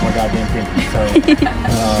 "I lost my goddamn pinky."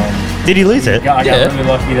 So Did he lose it? I got Yeah. really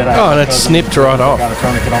lucky that I. Oh, had and my it cousin. snipped right I off. got a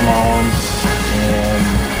tourniquet on my arm, and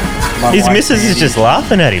my His wife, missus is Sandy, just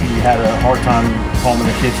laughing at him. We had a hard time calming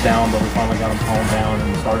the kids down, but we finally got them calmed down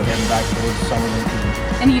and started heading back towards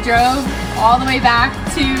Summerlin. And he drove all the way back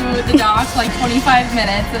to the dock, like 25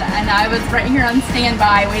 minutes, and I was right here on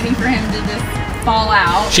standby waiting for him to just fall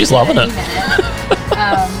out. She's loving it. any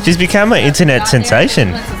minute. She's become an internet Got there,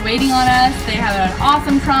 sensation. the ambulance was waiting on us. They have an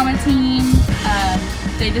awesome trauma team.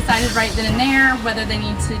 They decided right then and there whether they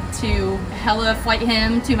need to heli flight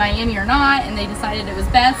him to Miami or not, and they decided it was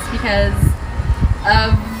best because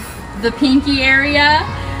of the pinky area.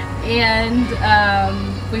 And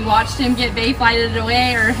we watched him get bay flighted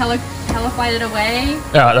away or heli flighted away. All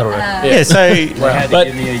right, that'll work. Yeah, so They had to But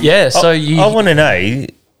give me a yeah, so you I want to know.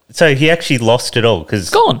 So he actually lost it all because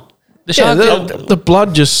gone. The Yeah, shark. the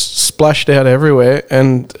blood just splashed out everywhere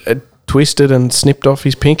and it twisted and snipped off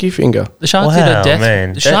his pinky finger. The shark did Wow, a death.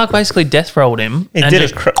 man. The shark basically death rolled him he and did a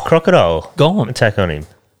just crocodile gone. attack on him.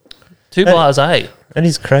 Too blasé. That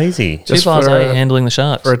is crazy. Too Just for blasé a- handling the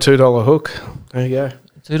sharks. For a $2 hook. There you go.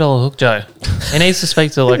 $2 hook, Joe. He needs to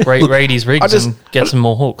speak to like raid his rigs and get some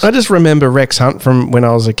more hooks. I just remember Rex Hunt from when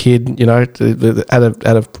I was a kid. You know, at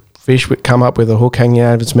a fish would come up with a hook hanging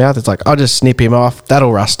out of its mouth. It's like, I'll just snip him off.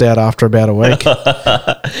 That'll rust out after about a week.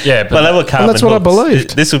 Yeah, But they were carbon that's what I hooks.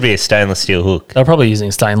 believed. This would be a stainless steel hook. they're probably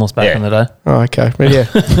using stainless back Yeah. in the day. Oh, okay. But yeah.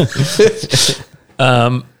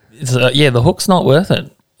 The hook's not worth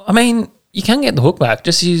it. I mean, you can get the hook back.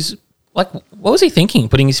 Just use, like, what was he thinking?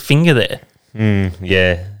 Putting his finger there.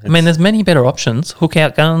 Yeah. I mean, there's many better options. Hook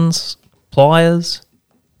out guns, pliers,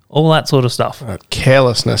 all that sort of stuff.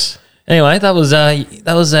 Carelessness. Anyway, that was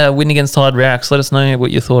Win Against Tide Reacts. Let us know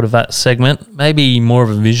what you thought of that segment. Maybe more of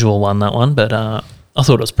a visual one, that one, but I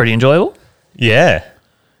thought it was pretty enjoyable. Yeah.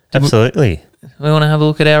 Absolutely. We want to have a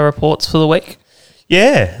look at our reports for the week.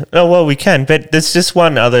 Yeah. Oh, well, we can. But there's just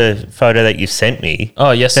one other photo that you've sent me.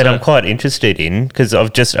 Oh, yes, That sir. I'm quite interested in because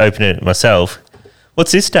I've just opened it myself.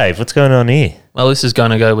 What's this, Dave? What's going on here? Well, this is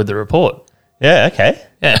going to go with the report. Yeah, okay.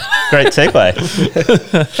 Yeah. Great segue.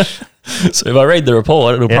 So if I read the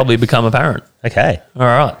report, it'll probably become apparent. Okay. All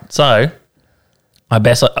right. So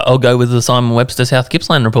I'll go with the Simon Webster South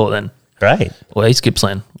Gippsland report then. Great. Or East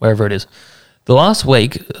Gippsland, wherever it is. The last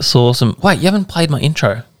week saw some... Wait, you haven't played my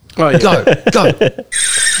intro. Oh, yeah. Go.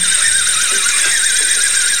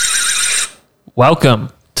 Welcome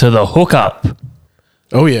to the hookup.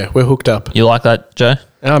 Oh, yeah. We're hooked up. You like that, Joe?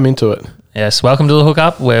 I'm into it. Yes, welcome to the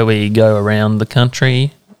hookup, where we go around the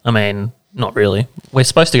country. I mean, not really. We're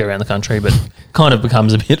supposed to go around the country, but kind of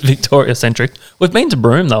becomes a bit Victoria-centric. We've been to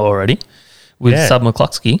Broome, though, already, with Sub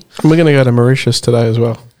McCluskey. And we're going to go to Mauritius today as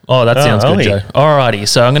well. Oh, that sounds good, Joe. Alrighty,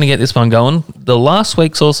 so I'm going to get this one going. The last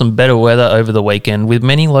week saw some better weather over the weekend, with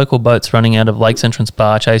many local boats running out of Lakes Entrance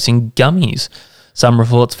Bar chasing gummies. Some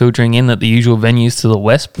reports filtering in that the usual venues to the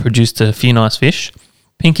west produced a few nice fish.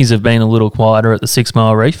 Pinkies have been a little quieter at the 6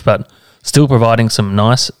 Mile Reef, but still providing some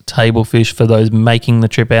nice table fish for those making the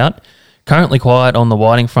trip out. Currently quiet on the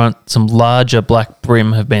whiting front, some larger black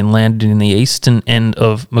brim have been landed in the eastern end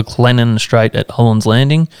of McLennan Strait at Holland's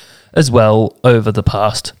Landing, as well over the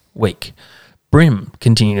past week. Brim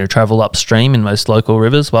continue to travel upstream in most local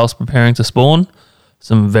rivers whilst preparing to spawn.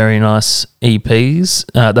 Some very nice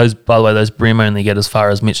EPs. By the way, those brim only get as far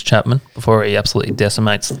as Mitch Chapman before he absolutely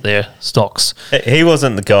decimates their stocks. He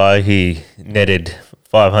wasn't the guy who netted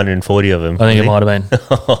 540 of them. I think it might have been.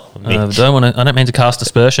 Mitch. I don't mean to cast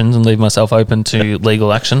aspersions and leave myself open to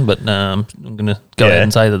legal action, but I'm going to go ahead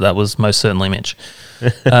and say that was most certainly Mitch.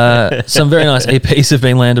 Some very nice EPs have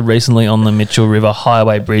been landed recently on the Mitchell River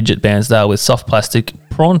Highway Bridge at Bairnsdale with soft plastic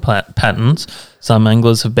prawn patterns. Some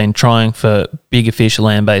anglers have been trying for bigger fish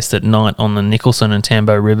land-based at night on the Nicholson and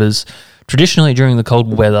Tambo rivers. Traditionally, during the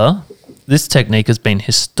cold weather, this technique has been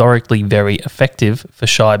historically very effective for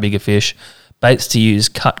shy bigger fish. Baits to use: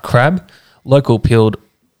 cut crab, local peeled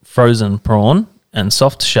frozen prawn, and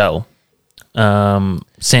soft shell.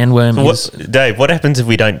 Sandworm is... Dave, what happens if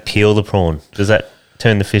we don't peel the prawn? Does that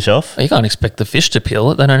turn the fish off? You can't expect the fish to peel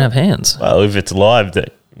it. They don't have hands. Well, if it's live,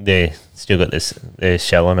 they're still got their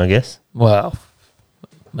shell on, I guess. Well,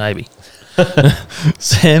 maybe.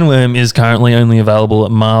 Sandworm is currently only available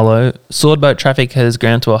at Marlow. Swordboat traffic has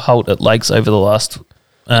ground to a halt at lakes over the last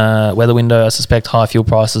weather window. I suspect high fuel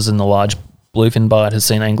prices and the large bluefin bite has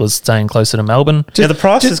seen anglers staying closer to Melbourne. Yeah, the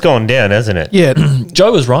price has gone down, hasn't it? Yeah.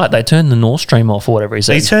 Joe was right. They turned the North Stream off or whatever he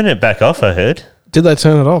said. He's turning it back off, I heard. Did they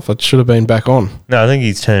turn it off? It should have been back on. No, I think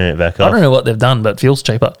he's turning it back off. I don't know what they've done, but fuel's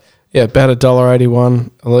cheaper. Yeah, about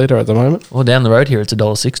 $1.81 a litre at the moment. Well, down the road here, it's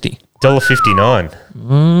 $1.60.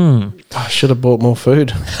 $1.59. I should have bought more food.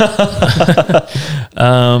 So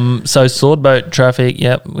swordboat traffic,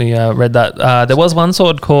 yep, we read that. There was one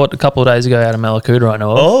sword caught a couple of days ago out of Malakuta, I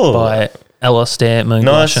know of, by Alastair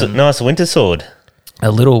McGlashan. Nice winter sword. A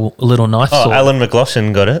little knife sword. Alan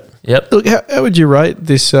McGlashan got it. Yep. Look, how would you rate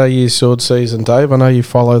this year's sword season, Dave? I know you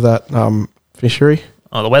follow that fishery.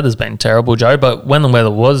 Oh, the weather's been terrible, Joe, but when the weather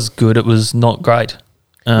was good, it was not great.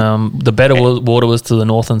 The better water was to the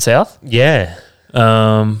north and south. Yeah.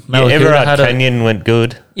 Malakuta Everard Canyon went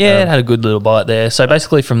good. Yeah, it had a good little bite there. So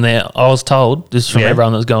basically from there, I was told, this is from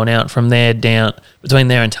everyone that was going out, from there down, between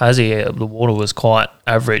there and Tassie, the water was quite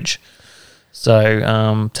average. So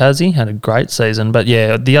Tassie had a great season. But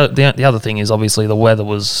yeah, the other thing is obviously the weather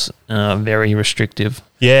was very restrictive.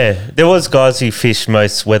 Yeah, there was guys who fished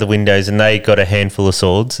most weather windows and they got a handful of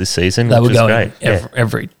swords this season, They which were was going great.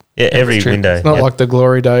 every Every window. It's not like the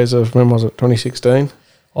glory days of, when was it, 2016?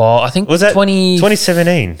 Oh, I think Was that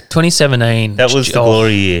 2017. 2017? That was the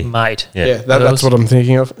glory year. Mate. Yeah, that's what I'm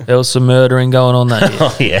thinking of. There was some murdering going on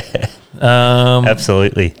that year. Oh, yeah.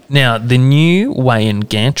 Absolutely. Now, the new weigh-in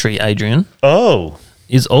gantry, Adrian,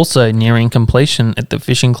 is also nearing completion at the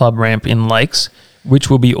fishing club ramp in Lakes, which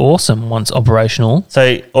will be awesome once operational.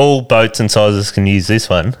 So all boats and sizes can use this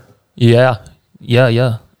one. Yeah.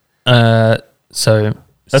 So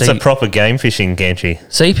That's a proper game fishing gantry.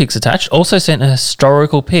 Sea pics attached. Also sent a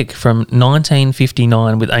historical pic from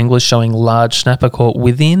 1959 with anglers showing large snapper caught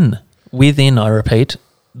within, I repeat,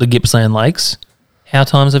 the Gippsland Lakes. How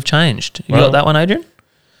times have changed. You got that one, Adrian?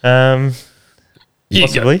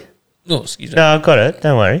 Possibly. Oh, excuse me. No, I've got it.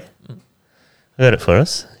 Don't worry. I got it for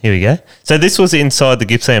us. Here we go. So this was inside the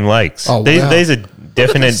Gippsland Lakes. Oh, these, wow. these are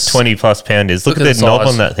definite 20-plus pounders. Look at the knob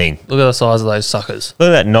on that thing. Look at the size of those suckers. Look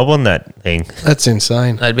at that knob on that thing. That's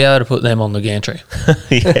insane. They'd be able to put them on the gantry.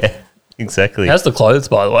 Yeah, exactly. How's the clothes,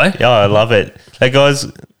 by the way? Yeah, I love it. Hey, guys,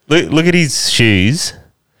 look at his shoes.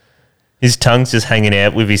 His tongue's just hanging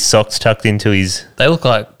out with his socks tucked into his... They look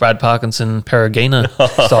like Brad Parkinson Perugina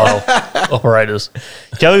style operators.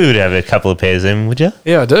 Joey would have a couple of pairs of them, would you?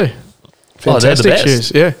 Yeah, I do. Oh, they're the Fantastic best.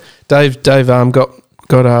 shoes. Yeah, Dave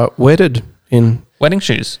got wedded in. Wedding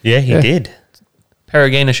shoes. Yeah, he did.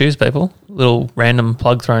 Perugina shoes, people. Little random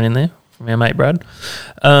plug thrown in there from our mate Brad.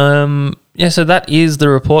 So that is the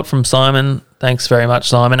report from Simon. Thanks very much,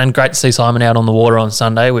 Simon. And great to see Simon out on the water on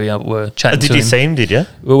Sunday. We were chatting to him. Did you see him, did you?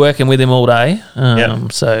 We were working with him all day.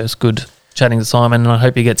 Yep. So it's good chatting to Simon, and I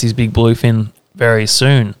hope he gets his big bluefin very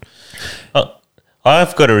soon.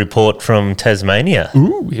 I've got a report from Tasmania.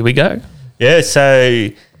 Ooh, here we go. Yeah, so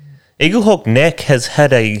Eaglehawk Neck has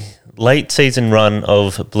had a late season run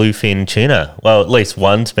of bluefin tuna. Well, at least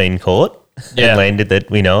one's been caught and landed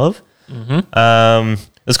that we know of. Mm-hmm.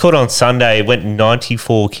 It was caught on Sunday. It went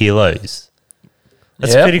 94 kilos.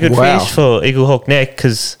 That's a pretty good fish for Eaglehawk Neck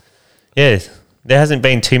because, there hasn't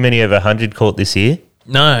been too many over 100 caught this year.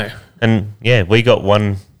 No. And, we got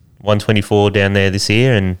 124 down there this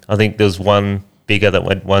year, and I think there was one bigger that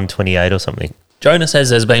went 128 or something. Jonah says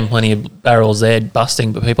there's been plenty of barrels there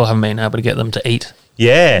busting, but people haven't been able to get them to eat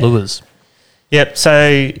lures. Yep,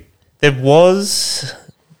 so there was...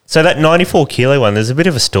 So that 94 kilo one, there's a bit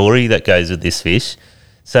of a story that goes with this fish.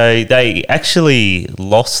 So they actually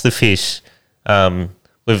lost the fish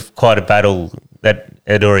with quite a battle that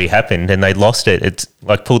had already happened, and they lost it. It's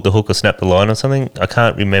like pulled the hook or snapped the line or something. I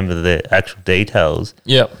can't remember the actual details.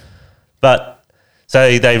 Yep. But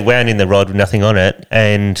so they wound in the rod with nothing on it,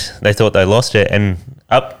 and they thought they lost it, and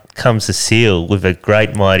up comes the seal with a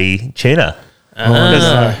great mighty tuna.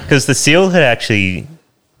 Because the seal had actually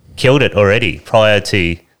killed it already prior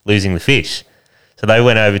to losing the fish. So they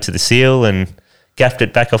went over to the seal and gaffed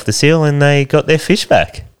it back off the seal, and they got their fish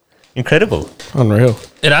back. Incredible. Unreal.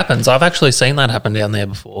 It happens. I've actually seen that happen down there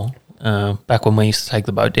before, back when we used to take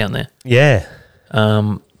the boat down there. Yeah.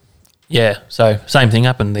 So same thing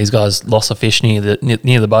happened. These guys lost a fish near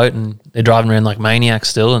the boat, and they're driving around like maniacs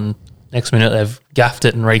still, and next minute they've gaffed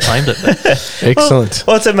it and reclaimed it. Excellent.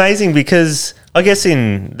 Well, it's amazing because I guess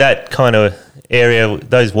in that kind of area,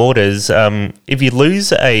 those waters, if you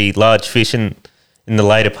lose a large fish in the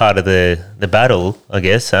later part of the battle, I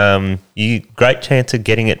guess, great chance of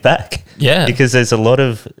getting it back. Yeah. Because there's a lot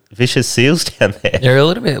of vicious seals down there. They're a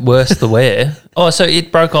little bit worse to wear. Oh, so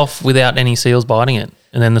it broke off without any seals biting it,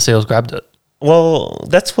 and then the seals grabbed it. Well,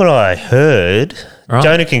 that's what I heard. Right.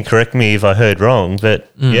 Jonah can correct me if I heard wrong, but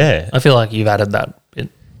I feel like you've added that bit.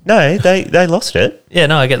 No, they lost it. Yeah,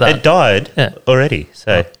 no, I get that. It died already.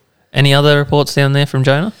 So, any other reports down there from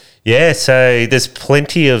Jonah? Yeah, so there's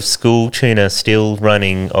plenty of school tuna still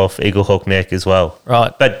running off Eaglehawk Neck as well.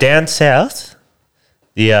 Right. But down south,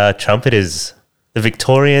 the trumpeters, the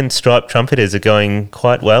Victorian striped trumpeters are going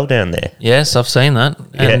quite well down there. Yes, I've seen that.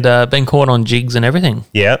 And been caught on jigs and everything.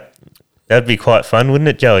 Yeah. That'd be quite fun, wouldn't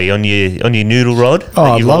it, Joey, on your noodle rod?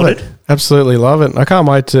 Oh, I'd love it. Absolutely love it. I can't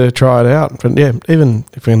wait to try it out. But even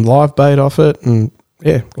if we can live bait off it and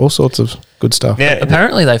all sorts of good stuff. Now,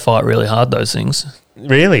 apparently they fight really hard, those things.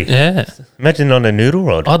 Really? Yeah. Imagine on a noodle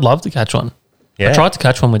rod. I'd love to catch one. Yeah. I tried to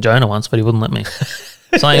catch one with Jonah once, but he wouldn't let me.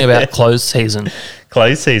 Something about closed season.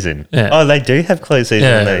 Closed season? Yeah. Oh, they do have closed season.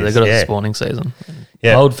 Yeah, on these. they've got a spawning season.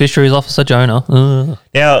 Yeah. Old fisheries officer Jonah. Ugh.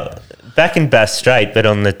 Now, back in Bass Strait, but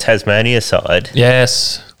on the Tasmania side.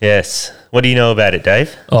 Yes. What do you know about it,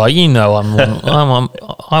 Dave? Oh, you know,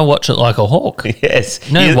 I watch it like a hawk. Yes.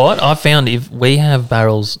 You know what? I found if they have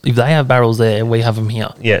barrels there, we have them here.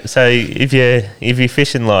 Yeah. So if you're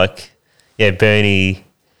fishing like Burnie,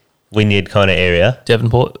 Wynyard kind of area,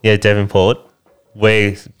 Devonport. Yeah, Devonport.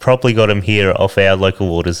 We've probably got them here off our local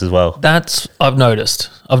waters as well. That's I've noticed.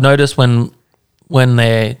 I've noticed when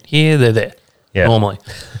they're here, they're there. Yeah. Normally.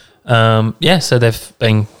 So they've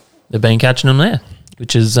been catching them there,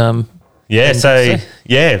 which is well,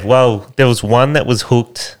 there was one that was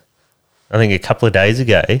hooked I think, a couple of days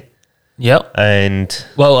ago. Yep. And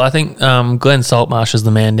Well, I think Glenn Saltmarsh is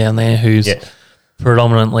the man down there who's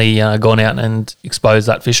predominantly gone out and exposed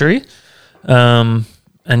that fishery. And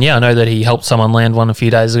yeah, I know that he helped someone land one a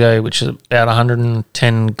few days ago, which is about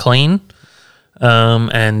 110 clean.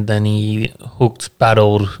 And then he hooked,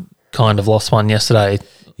 battled, kind of lost one yesterday.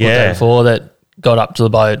 The day before that got up to the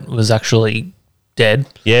boat, was actually dead.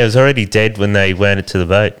 Yeah, it was already dead when they wound it to the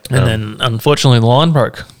boat. And then unfortunately the line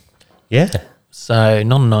broke. Yeah. So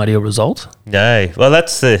not an ideal result. No. Well,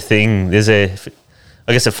 that's the thing. There's I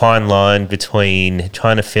guess a fine line between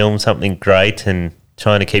trying to film something great and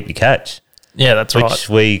trying to keep your catch. Yeah, that's right. Which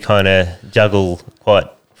we kind of juggle quite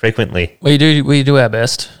frequently. We do our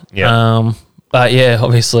best. Yeah. But yeah,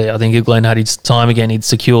 obviously, I think if Glenn had his time again, he'd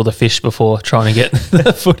secure the fish before trying to get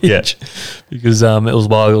the footage. Because it was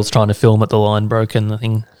while he was trying to film it, the line broke and the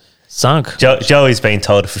thing sunk. Joey's been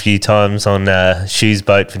told a few times on Shoe's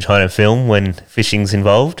boat for trying to film when fishing's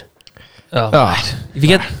involved. Mate. If you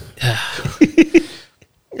get...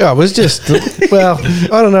 Yeah, it was just, well,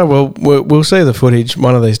 I don't know. We'll see the footage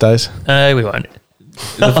one of these days. We won't.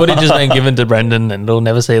 The footage has been given to Brendan and it'll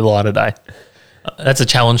never see the light of day. That's a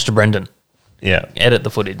challenge to Brendan. Yeah. Edit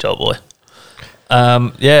the footage, old boy.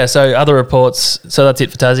 So other reports. So that's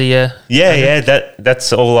it for Tassie, yeah? Yeah.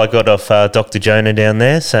 That's all I got off Dr. Jonah down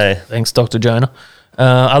there. So thanks, Dr. Jonah.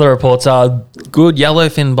 Other reports are good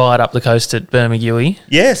yellowfin bite up the coast at Bermagui.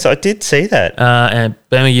 Yes, I did see that. And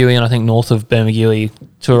Bermagui and I think north of Bermagui,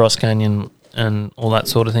 Turos Canyon and all that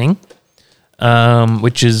sort of thing.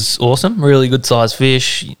 Which is awesome. Really good sized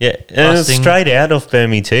fish. Yeah, and it's straight out of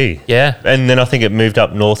Burmy too. Yeah. And then I think it moved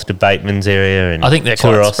up north to Bateman's area. And I think they're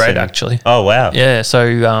quite spread, actually. Oh, wow. Yeah,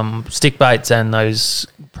 so stick baits and those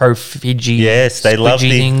Pro Fiji they love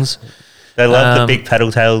things. They love the big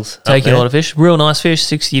paddle tails. Taking a lot of fish. Real nice fish,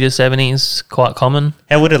 60 to 70s, quite common.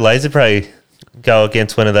 How would a Laser Pro go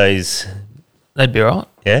against one of those? They'd be all right.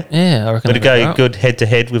 Yeah? Yeah, I reckon. Would it go good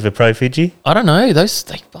head-to-head with a Pro Fiji? I don't know. They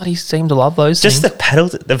bloody seem to love those Just things. the paddle,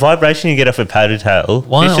 the vibration you get off a paddle tail,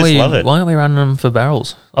 fish just love it. Why aren't we running them for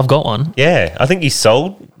barrels? I've got one. Yeah, I think you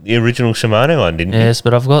sold the original Shimano one, didn't you? Yes,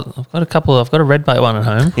 but I've got a couple. I've got a red bait one at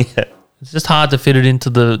home. Yeah. It's just hard to fit it into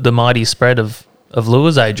the mighty spread of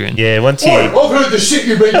lures, Adrian. Yeah, once Oi, I've heard the shit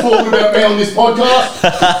you've been talking about me on this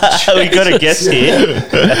podcast. we got a guest here.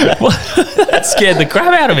 That scared the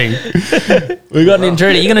crap out of me. We got an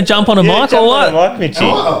intruder. You going to jump on a mic or what? On a mic, Mitchie.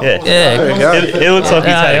 Oh. Yeah. It looks like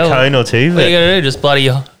he's had a cone or two. What are you going to do? Just bloody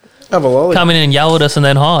Have a lolly. come in and yell at us and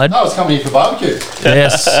then hide. I was coming here for barbecue.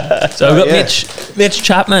 Yes. So we've got Mitch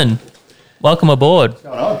Chapman. Welcome aboard. What's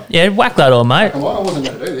going on? Yeah, whack that on, mate. Come on, I wasn't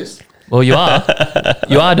going to do this. Well, you are.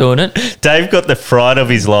 You are doing it. Dave got the fright of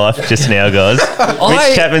his life just now, guys.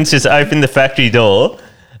 Mitch Chapman's just opened the factory door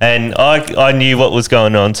and I knew what was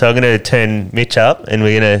going on, so I'm going to turn Mitch up and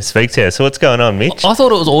we're going to speak to her. So what's going on, Mitch? I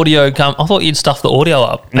thought it was audio. I thought you'd stuff the audio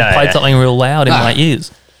up and played something real loud in my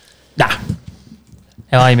ears. Nah.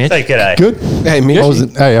 How are you, Mitch? Say g'day. Good. Hey, Mitch.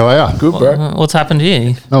 Hey, how are you? Good, bro. What's happened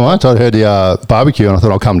here? No, I heard the barbecue and I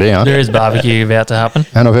thought I'll come down. There is barbecue about to happen.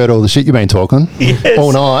 And I've heard all the shit you've been talking Yes.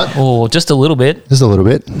 all night. Oh, just a little bit. Just a little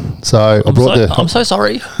bit. So I'm so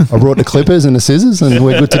sorry. I brought the clippers and the scissors and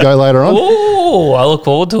we're good to go later on. Oh, I look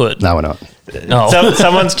forward to it. No, we're not. No.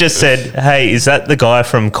 Someone's just said, hey, is that the guy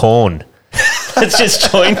from Korn? That's just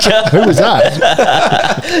joined you. Who was that?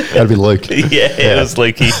 That'd be Luke. Yeah, it was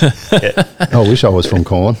Lukey. Yeah. I wish I was from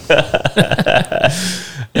Corn.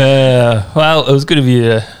 Well, it was good of you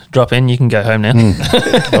to drop in. You can go home now.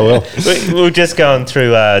 I will. We're just going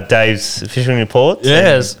through Dave's fishing reports.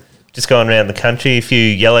 Yes. Just going around the country, a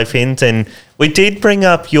few yellowfins, and we did bring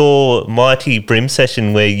up your mighty brim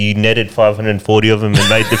session where you netted 540 of them and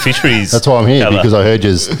made the fisheries. That's why I'm here, cover. because I heard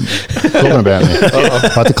you talking about me. I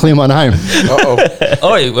had to clear my name.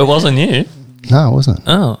 Oh, it wasn't you. No, it wasn't.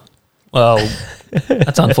 Oh, well,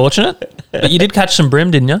 that's unfortunate. But you did catch some brim,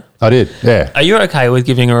 didn't you? I did, yeah. Are you okay with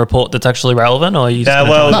giving a report that's actually relevant, or are you? Just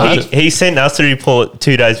gonna try and he sent us the report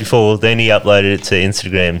 2 days before. Then he uploaded it to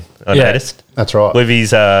Instagram. I noticed. That's right. With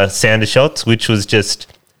his sounder shots, which was just,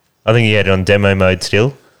 I think he had it on demo mode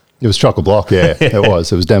still. It was chock a block, yeah. It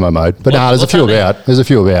was. It was demo mode. But no, there's a few about. There's a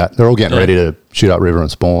few about. They're all getting ready to shoot up river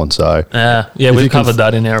and spawn. So yeah, we've covered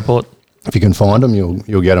that in our report. If you can find them,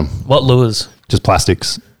 you'll get them. What lures? Just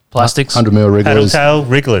plastics. Plastics? 100 mil wrigglers. Paddle tail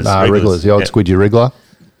wrigglers. Wrigglers. The old squidgy wriggler.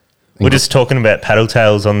 We're just talking about paddle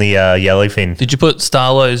tails on the yellowfin. Did you put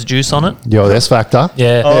Starlow's juice on it? The old S Factor.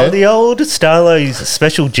 Yeah. Oh, the old Starlow's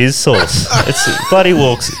special jizz sauce. It's bloody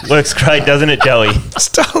works great, doesn't it, Joey?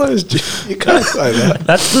 Starlow's juice. You can't say that.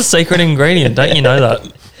 That's the secret ingredient. Don't you know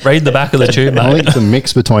that? Read the back of the tube, I mate. think it's a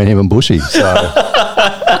mix between him and Bushy. So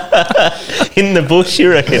In the bush, you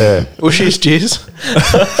reckon? Yeah. Bushy's jizz.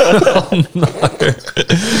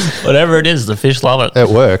 Whatever it is, the fish love it. It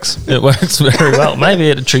works. It works very well. Maybe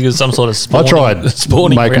it triggers some sort of I spawning. tried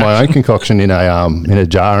spawning make my own concoction in a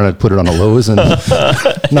jar and I'd put it on a lures and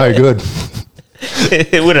no good.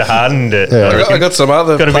 It would have hardened it. Yeah. I got some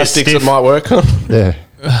other Got a bit plastics stiff. that might work. Yeah.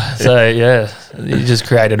 So yeah, you just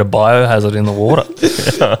created a biohazard in the water.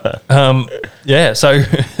 Yeah. So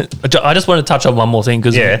I just want to touch on one more thing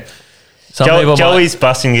because Yeah. some people Joey's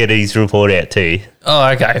busting get his report out too. Oh,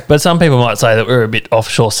 okay. But some people might say that we're a bit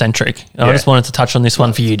offshore centric. I just wanted to touch on this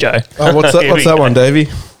one for you, Joe. Oh, what's that? What's that one, Davey?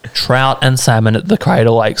 Trout and salmon at the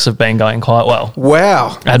Cradle Lakes have been going quite well,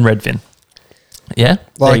 Wow. and redfin. Yeah,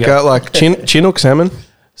 there you go. Like Chinook salmon.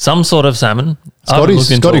 Some sort of salmon. I haven't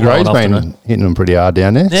looked into Scotty it well Gray's enough to know. been hitting them pretty hard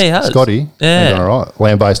down there. Yeah, he has. Scotty. Yeah. He's done all right.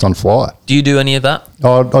 Land-based on fly. Do you do any of that?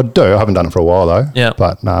 I do. I haven't done it for a while, though. Yeah.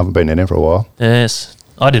 But no, I haven't been in there for a while. Yes,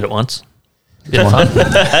 I did it once. Bit of fun.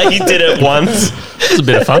 You did it once. It was a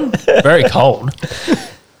bit of fun. Very cold.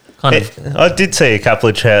 Kind of. I did see a couple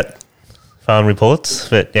of trout farm reports,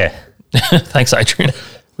 but yeah. Thanks, Adrian.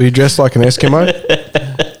 Were you dressed like an Eskimo?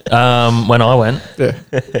 When I went, Yeah.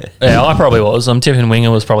 yeah, I probably was. I'm tipping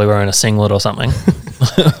Winger was probably wearing a singlet or something.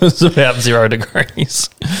 It was about 0 degrees.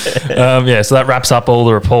 Yeah, so that wraps up all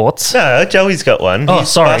the reports. No, Joey's got one. Oh, He's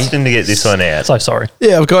sorry. busting to get this one out. So sorry.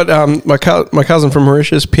 Yeah, I've got my cousin from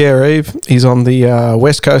Mauritius, Pierre-Yves. He's on the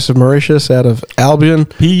west coast of Mauritius out of Albion.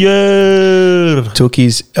 Pierre. Took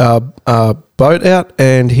his boat out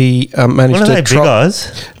and he managed What are to they, big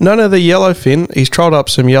eyes? No, the yellowfin. He's trolled up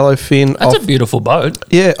some yellowfin. That's off, a beautiful boat.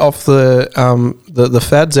 yeah, off the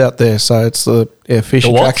fads out there. So it's the fish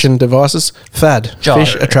The what? attraction devices. Fad, Joe.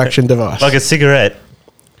 fish attraction device. Like a cigarette.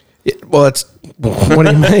 Yeah, well, it's what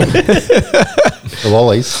do you mean? The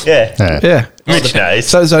lollies. Yeah. Yeah. Mitch knows.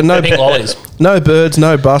 So no Big lollies. no birds,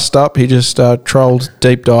 no bust up. He just trolled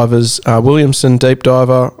deep divers, Williamson deep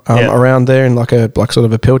diver Yeah. around there in like sort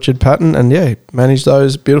of a pilchard pattern, and yeah, managed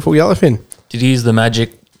those beautiful yellowfin. Did you use the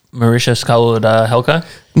magic Mauritius coloured Helco?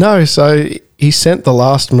 No, so he sent the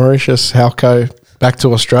last Mauritius Halco back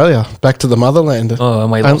to Australia, back to the motherland. Oh,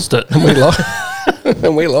 and we lost it. And we lost.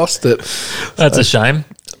 And we lost it. That's a shame.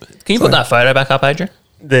 Can you put that photo back up, Adrian?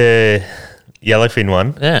 The yellowfin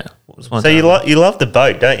one. Yeah. So you love the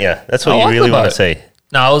boat, don't you? That's what I you like really the want boat. to see.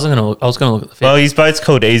 No, I was gonna look at the fish. Well, his boat's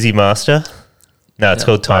called Easy Master. No, it's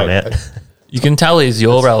called Time Out. You can tell he's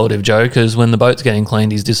your relative, Joe, because when the boat's getting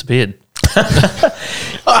cleaned, he's disappeared.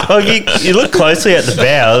 Well, you look closely at the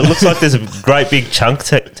bow. It looks like there's a great big chunk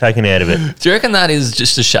taken out of it. Do you reckon that is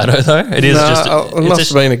just a shadow, though? It is just. It must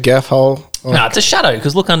have been a gaff hole. No, it's a shadow,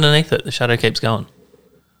 because look underneath it. The shadow keeps going.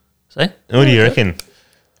 See? What do you reckon?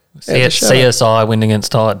 it's a shadow. CSI, wind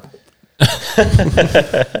against tide.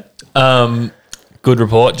 Good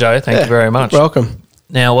report, Joe. Thank you very much. Welcome.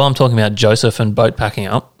 Now, while I'm talking about Joseph and boat packing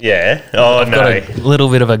up, Yeah. Oh, I've no. got a little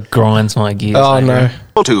bit of a grinds my gears. Oh Adrian.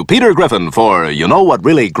 no. To Peter Griffin for You Know What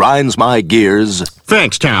Really Grinds My Gears.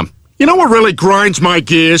 Thanks, Tom. You know what really grinds my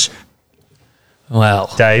gears?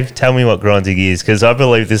 Well, Dave, tell me what grinds your gears, because I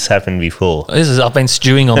believe this happened before. I've been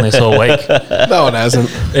stewing on this all week. No, it hasn't.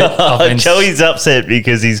 Joey's upset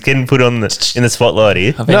because he's getting put on in the spotlight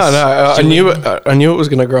here. I've been I knew it was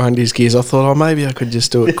going to grind his gears. I thought, maybe I could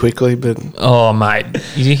just do it quickly, but Oh, mate.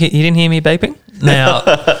 You didn't hear me beeping? Now,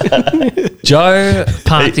 Joe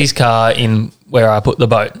parked his car in where I put the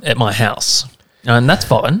boat at my house. And that's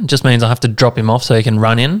fine. It just means I have to drop him off so he can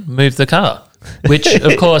run in, move the car. Which,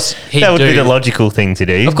 of course, he'd That would do. be the logical thing to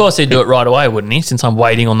do. Of course, he'd do it right away, wouldn't he? Since I'm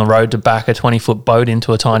waiting on the road to back a 20-foot boat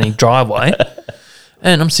into a tiny driveway.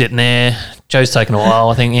 And I'm sitting there. Joe's taking a while.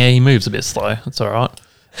 I think, he moves a bit slow. That's all right.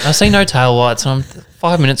 I see no tail lights. And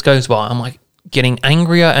 5 minutes goes by. I'm like getting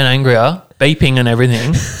angrier and angrier, beeping and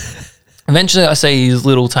everything. Eventually, I see his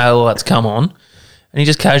little tail lights come on, and he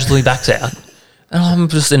just casually backs out. And I'm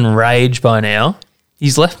just enraged by now.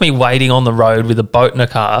 He's left me waiting on the road with a boat and a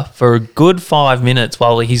car for a good 5 minutes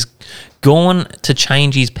while he's gone to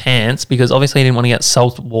change his pants because obviously he didn't want to get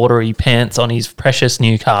salt watery pants on his precious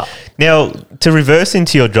new car. Now, to reverse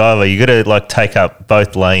into your driver, you got to take up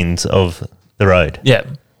both lanes of the road. Yeah.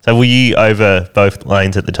 So were you over both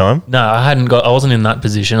lanes at the time? No, I wasn't in that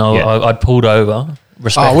position. I'd pulled over. I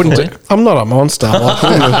Respectfully. wouldn't. I'm not a monster. I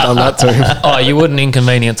wouldn't have done that to him. Oh, you wouldn't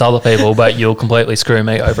inconvenience other people, but you'll completely screw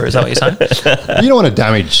me over. Is that what you're saying? You don't want to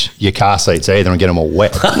damage your car seats either and get them all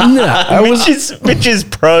wet. Which is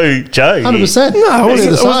pro Joe. 100%.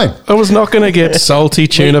 No, I was not going to get salty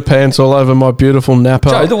tuna pants all over my beautiful Napa.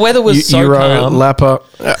 Joe, the weather was so Euro calm. Lapper.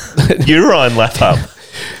 Urine lap up.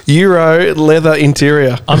 Euro leather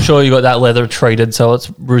interior. I'm sure you got that leather treated so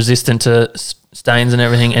it's resistant to stains and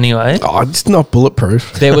everything anyway. Oh, it's not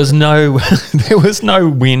bulletproof. There was no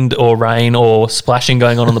wind or rain or splashing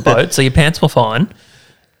going on the boat, so your pants were fine.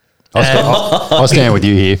 I'll stand with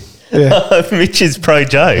you here. Yeah. Mitch is pro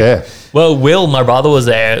Joe. Yeah. Well, Will, my brother, was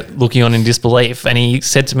there looking on in disbelief, and he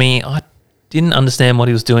said to me, I didn't understand what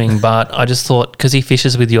he was doing, but I just thought, because he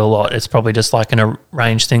fishes with you a lot, it's probably just like an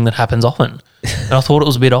arranged thing that happens often. And I thought it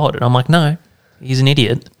was a bit odd. And I'm like, no, he's an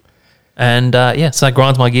idiot. And so that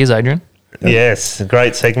grinds my gears, Adrian. Yes,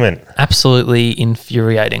 great segment. Absolutely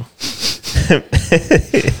infuriating.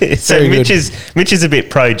 So Mitch is a bit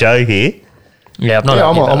pro Joe here. Yeah, I'm not. Yeah,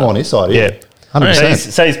 I'm on his side. Yeah. 100%.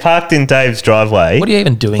 So he's parked in Dave's driveway. What are you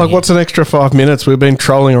even doing? Like, here? what's an extra 5 minutes? We've been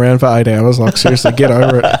trolling around for 8 hours. Like, seriously, get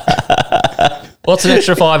over it. What's an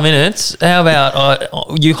extra 5 minutes? How about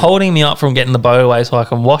you holding me up from getting the boat away so I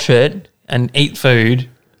can wash it and eat food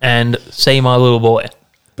and see my little boy?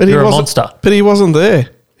 But You're he a wasn't, monster. But he wasn't there.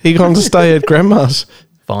 He gone to stay at Grandma's.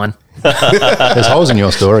 Fine. There's holes in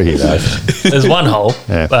your story here, Dave. There's one hole,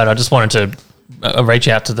 Yeah. but I just wanted to reach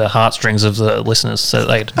out to the heartstrings of the listeners so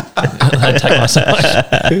they'd take my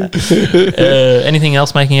side. Anything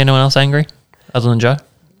else making anyone else angry other than Joe?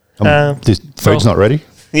 This food's not ready.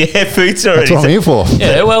 Yeah, food's already. That's what I'm here for.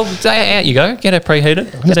 Yeah, well, out you go. Get it preheated.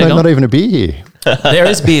 Get it Not on. even a beer here. There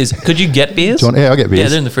is beers. Could you get beers? Yeah, I'll get beers. Yeah,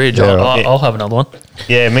 they're in the fridge. Yeah, I'll, right. I'll have another one.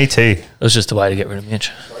 Yeah, me too. It was just a way to get rid of Mitch.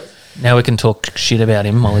 Now we can talk shit about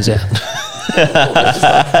him while he's out.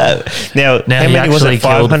 Now Now how he many was actually it?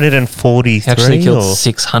 killed- 543 He actually killed or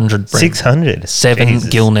 600 bream. 600. 7 Jesus.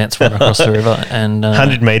 gill nets run across the river. And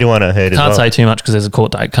 100 metre one I heard as can't well. say too much because there's a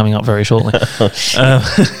court date coming up very shortly.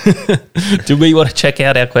 Do we want to check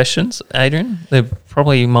out our questions, Adrian? There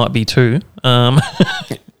probably might be 2.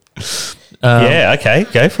 Yeah, okay,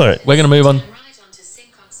 go for it. We're going to move on.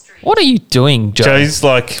 What are you doing, Joe? Joe's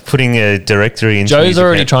like putting a directory into Joe's his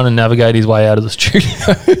already account. trying to navigate his way out of the studio.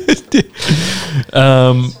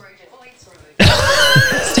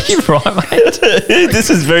 Steve, right, mate? This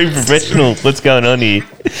is very professional. What's going on here?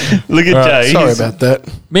 Look at Right, Joe. Sorry He's- about that.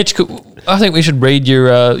 Mitch, I think we should read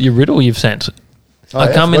your riddle you've sent. I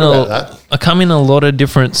yeah, come in forgot about that. I come in a lot of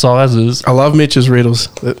different sizes. I love Mitch's riddles.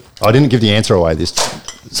 I didn't give the answer away this time.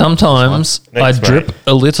 Sometimes I Thanks, drip mate.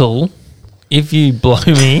 a little. If you blow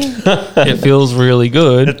me, it feels really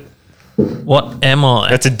good. What am I?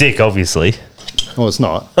 That's a dick, obviously. Well, it's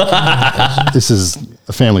not. This is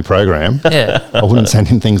a family program. Yeah. I wouldn't send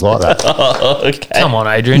in things like that. Okay. Come on,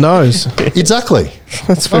 Adrian. Nose. Exactly.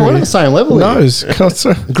 That's Oh, we're very on the same level here. nose. God,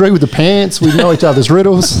 sorry. Agree with the pants. We know each other's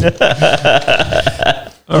riddles. We're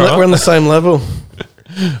on the same level.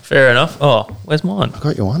 Fair enough. Oh, where's mine?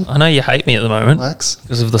 Got you one. I know you hate me at the moment Relax.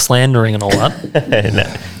 because of the slandering and all that.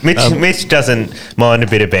 No. Mitch doesn't mind a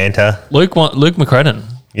bit of banter. Luke McCredden,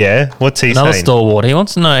 Yeah, what's he another saying? stalwart. He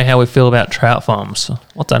wants to know how we feel about trout farms.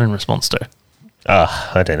 What's that in response to?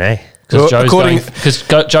 Oh, I don't know. Because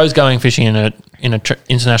Well, Joe's going fishing in a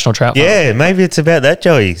international trout farm. Yeah, maybe it's about that,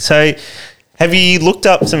 Joey. So, have you looked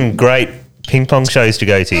up some great ping pong shows to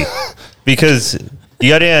go to? Because you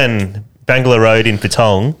go down Bangla Road in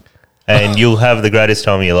Patong and you'll have the greatest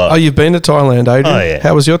time of your Oh, life. you've been to Thailand, Adrian? Oh, yeah.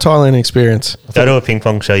 How was your Thailand experience? Go to a ping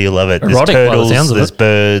pong show, you'll love it. There's Erotic by the turtles, sounds of there's it.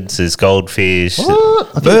 birds, there's goldfish. What?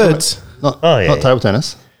 I think Birds. Not, Oh, yeah. not table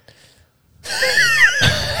tennis.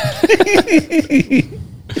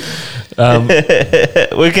 We're not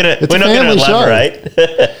a going to family show.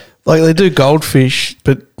 elaborate. Like, they do goldfish,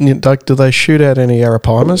 but like, do they shoot out any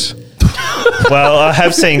arapimas? Well, I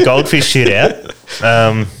have seen goldfish shoot out.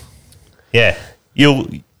 Yeah, you'll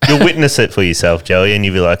witness it for yourself, Joey, and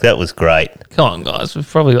you'll be like, "That was great." Come on, guys. We've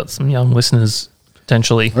probably got some young listeners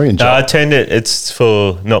potentially. Very No, I enjoyable. turned it. It's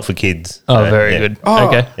not for kids. Oh, So, very yeah. good. Oh,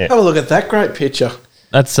 Okay. Yeah. have a look at that great picture.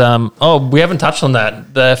 That's we haven't touched on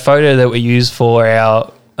that. The photo that we use for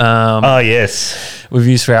our Oh yes. we've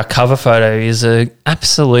used for our cover photo is a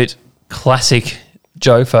absolute classic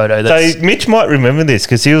Joe photo. That's So Mitch might remember this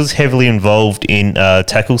because he was heavily involved in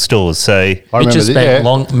tackle stores. So I Mitch remember has this,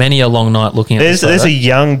 spent yeah. many a long night looking at there's this a photo.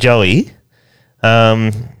 young Joey.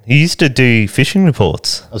 He used to do fishing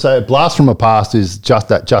reports. I'll say a blast from a past is just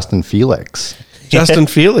that Justin Felix. Justin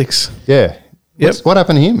Felix. Yeah. Yep. What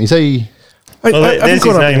happened to him? Is he? Well, haven't there's his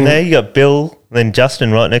caught up with name him. there. You got Bill, then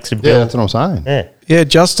Justin right next to Yeah, Bill. that's what I'm saying. Yeah. Yeah,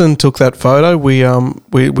 Justin took that photo. We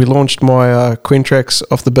launched my Quintrex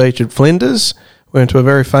off the beach at Flinders. We went to a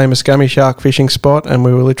very famous gummy shark fishing spot, and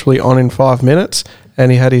we were literally on in 5 minutes.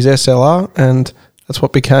 And he had his SLR, and that's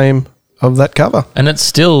what became of that cover. And it's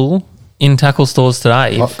still in tackle stores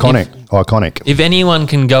today. Iconic. Iconic. If anyone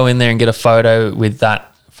can go in there and get a photo with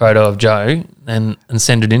that photo of Joe and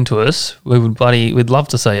send it in to us, we'd love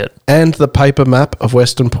to see it. And the paper map of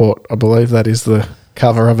Western Port. I believe that is the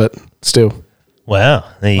cover of it still. Wow.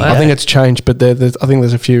 There you go. I think it's changed, but I think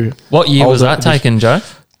there's a few. What year was that taken, Joe?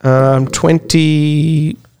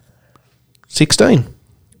 2016.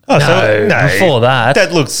 Oh, No, before that.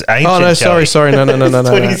 That looks ancient. Oh, no, Joey. sorry. No.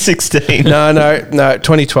 2016. No,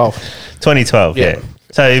 2012. 2012, yeah.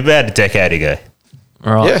 So about a decade ago.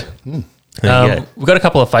 All right. Yeah. There you go. We've got a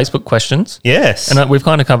couple of Facebook questions. Yes. And we've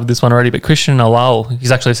kind of covered this one already, but Christian Alal,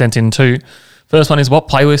 he's actually sent in two. First one is, what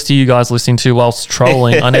playlist are you guys listening to whilst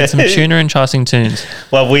trolling? I need some tuner and chasing tunes.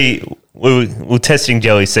 Well, we were testing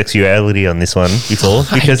Joey's sexuality on this one before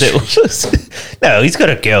because it was... No, he's got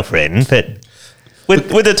a girlfriend, but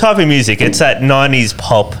with the type of music, it's that 90s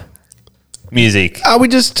pop music. We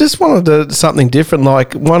just wanted something different.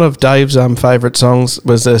 Like one of Dave's favourite songs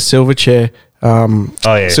was a Silverchair.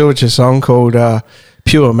 Silverchair song called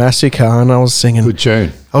Pure Massacre, and I was singing... Good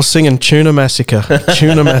tune. I was singing Tuna Massacre.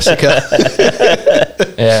 Tuna Massacre.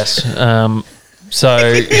 Yes. So,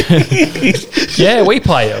 yeah, we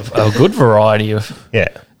play a good variety of... Yeah.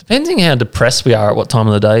 Depending how depressed we are at what time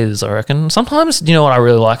of the day it is, I reckon. Sometimes, you know what I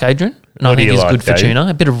really like, Adrian? And What I do think you is like, good for Dave? tuna.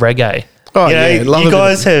 A bit of reggae. Oh, You know, yeah. Love you a bit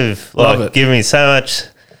guys of- have love it. given me so much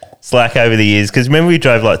slack over the years because remember we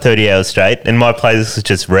drove like 30 hours straight and my playlist was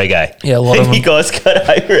just reggae. Yeah, a lot of and you them. guys got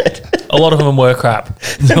over it. A lot of them were crap.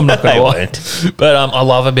 I'm not going They to lie. weren't. But I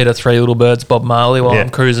love a bit of Three Little Birds, Bob Marley, while Yeah. I'm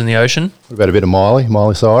cruising the ocean. What about a bit of Miley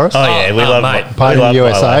Cyrus? Oh, yeah, we love mate. we Part of love the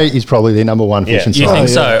USA Miley. is probably their number one Yeah. fishing You song. think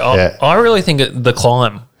so? Yeah. I really think The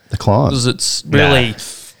Climb. The climb. Because it's really...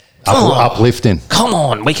 Uplifting. Come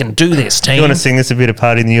on, we can do this, team. You want to sing us a bit of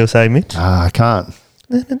Party in the USA, Mitch? I can't.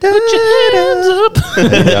 Put your hands up.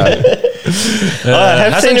 I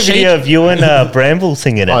have seen a hasn't she- video of you and Bramble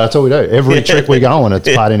singing Oh, it. that's all we do. Every trip we go on,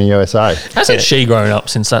 it's Part in the USA. Hasn't she grown up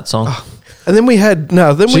since that song? And then we had...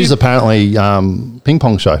 She's apparently ping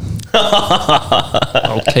pong show.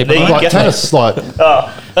 I'll keep There it you on. Like go. tennis, like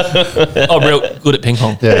Oh, real good at ping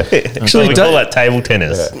pong. yeah. Actually, we call that table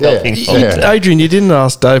tennis, Yeah. not ping pong. Yeah. Adrian, you didn't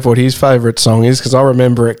ask Dave what his favourite song is because I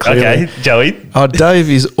remember it clearly. Okay, Joey. Dave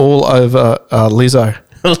is all over Lizzo.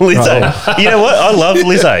 Lizzo. You know what? I love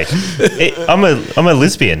Lizzo. I'm a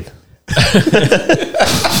lesbian.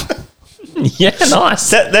 Yeah, nice.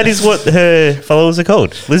 That is what her followers are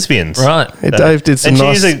called, lesbians. Right. Hey, Dave did some And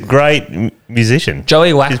nice... she's a great musician.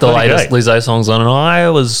 Joey whacked She's the bloody latest great. Lizzo songs on, and I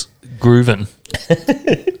was grooving.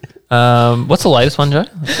 What's the latest one, Joe?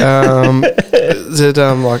 Is it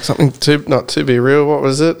like something not to be real? What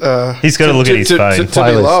was it? He's gotta look at his phone. To be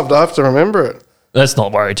Playlist. loved. I have to remember it. Let's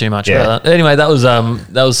not worry too much Yeah. about that. Anyway, that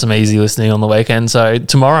was some easy listening on the weekend. So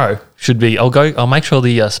tomorrow should be. I'll make sure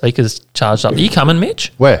the speaker's charged up. Are you coming,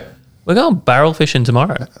 Mitch? Where? We're going barrel fishing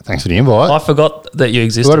tomorrow. Thanks for the invite. I forgot that you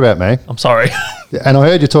existed. What about me? I'm sorry. And I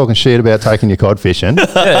heard you talking shit about taking your cod fishing. You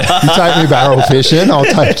take me barrel fishing, I'll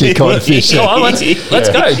take you cod fishing. Come on, let's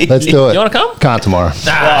go. Let's do it. You want to come? Can't tomorrow.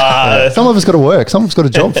 Ah. Some of us got to work. Some of us got a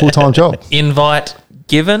job, full-time job. Invite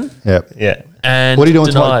given Yep. Yeah. and What are you doing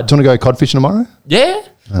tomorrow? denied. Do you want to go cod fishing tomorrow? Yeah.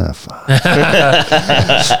 Oh, fuck.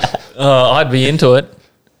 I'd be into it.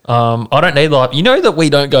 I don't need you know that we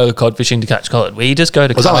don't go cod fishing to catch cod. We just go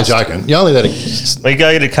to I was only cast. joking. You only let it We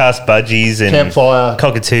go to cast budgies and campfire,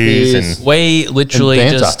 cockatoos beers. and We literally And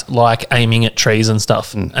banter. just like aiming at trees and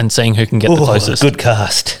stuff and seeing who can get the Ooh, closest. good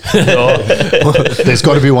cast. There's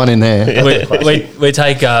got to be one in there. We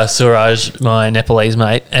take Suraj, my Nepalese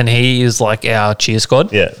mate, and he is like our cheer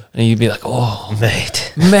squad. Yeah. And you'd be like, oh,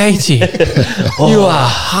 Mate. matey, you are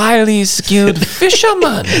highly skilled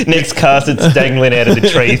fisherman. Next cast, it's dangling out of the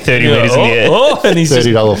tree 30 metres in the air. And he's just,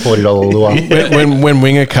 $30, $40 lure. When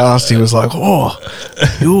Winger cast, he was like, "Oh,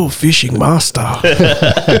 you're a fishing master."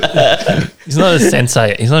 he's not a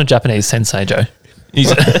sensei. He's not a Japanese sensei, Joe.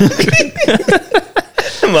 He's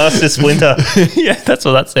Master Splinter. yeah, that's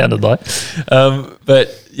what that sounded like.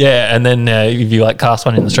 But yeah, and then if you like cast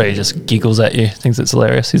one in the street, he just giggles at you, thinks it's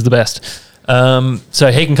hilarious. He's the best.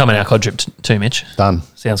 So he can come on our cod trip too, Mitch. Done.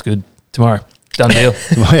 Sounds good. Tomorrow. Done deal.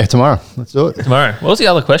 Yeah, tomorrow. Let's do it. Tomorrow. What was the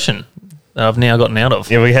other question that I've now gotten out of?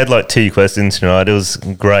 Yeah, we had like 2 questions tonight. It was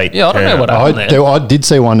great. Yeah, I don't know what happened there. I did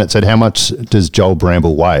see one that said, how much does Joel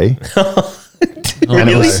Bramble weigh? And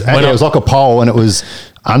it was, and it was like a poll, and it was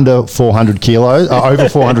under 400 kilos, over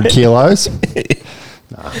 400 kilos.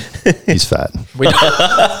 Nah, he's fat.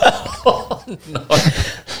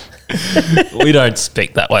 We don't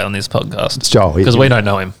speak that way on this podcast. It's Joel. Because we don't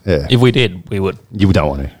know him. Yeah. If we did, we would. You don't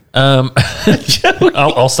want to.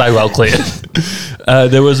 I'll stay well clear.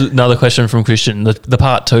 There was another question from Christian, the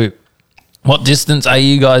part 2. What distance are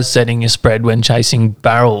you guys setting your spread when chasing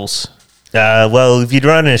barrels? Well, if you're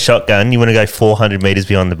running a shotgun, you want to go 400 metres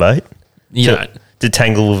beyond the boat. Yeah. To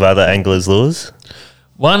tangle with other anglers' lures.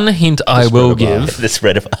 One hint I will give. The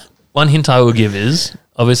spreader bar. One hint I will give is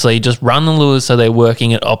obviously just run the lures so they're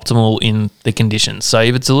working at optimal in the conditions. So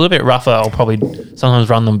if it's a little bit rougher, I'll probably sometimes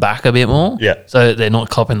run them back a bit more. Yeah. So that they're not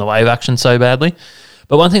copping the wave action so badly.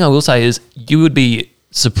 But one thing I will say is you would be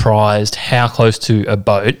surprised how close to a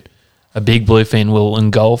boat a big bluefin will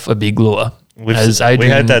engulf a big lure. We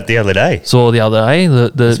had that the other day. Saw the other day.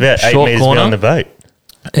 It's The about 8 short metres corner beyond the boat.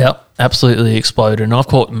 Yep, absolutely exploded. And I've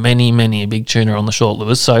caught many a big tuna on the short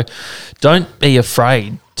lures. So don't be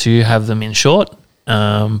afraid to have them in short.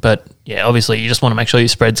 But yeah, obviously you just want to make sure your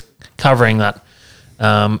spread's covering that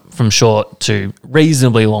from short to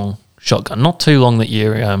reasonably long shotgun. Not too long that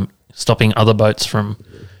you're stopping other boats from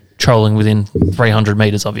trolling within 300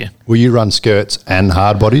 metres of you. Will you run skirts and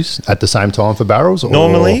hard bodies at the same time for barrels? Or?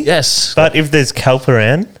 Normally, yes. But if there's kelp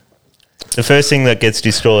around, the first thing that gets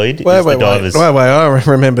destroyed is the divers. Wait. I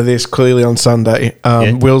remember this clearly on Sunday.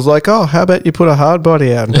 Will's like, oh, how about you put a hard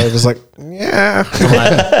body out? And Dave was like, yeah.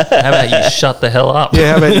 How about you shut the hell up?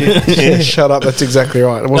 Yeah, how about you shut up? That's exactly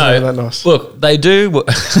right. It wasn't that nice. Look, they do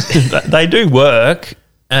they do work.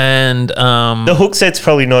 And the hook set's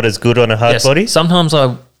probably not as good on a hard body. Sometimes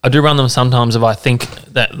I do run them sometimes if I think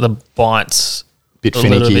that the bite's bit a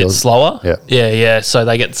little finicky bit slower. Yeah. Yeah. So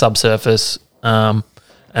they get subsurface.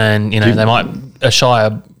 And, they might, a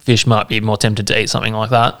shyer fish might be more tempted to eat something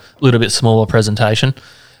like that, a little bit smaller presentation.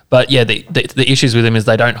 But yeah, the issues with them is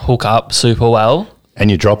they don't hook up super well. And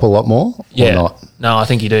you drop a lot more or not? No, I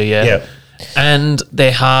think you do, yeah. And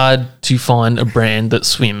they're hard to find a brand that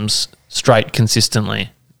swims straight consistently.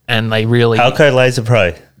 And they really... Halco Laser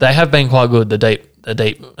Pro. They have been quite good, the deep,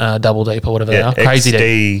 double deep or whatever they are. Crazy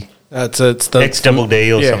deep. It's the X double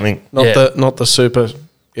D or something. Not the super,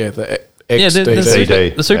 the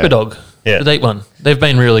XDD. The super dog. Yeah. The deep one. They've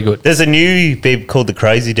been really good. There's a new bib called the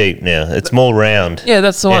Crazy Deep now. It's more round. Yeah,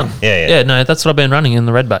 that's the one. Yeah. No, that's what I've been running in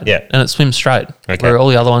the red bait. Yeah. And it swims straight. Okay. Where all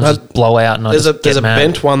the other ones just blow out and there's a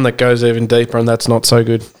bent one that goes even deeper and that's not so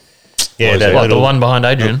good. Yeah, the one behind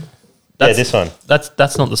Adrian. This one.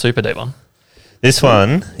 That's not the super deep one. This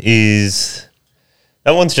one is...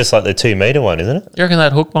 That one's just like the 2 metre one, isn't it? You reckon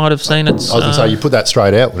that hook might have seen it? I was going to say, you put that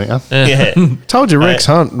straight out, wouldn't you? Yeah. Told you, Rex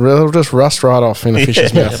Hunt. It'll just rust right off in a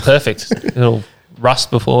fish's mouth. Yeah, perfect. It'll rust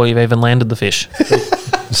before you've even landed the fish.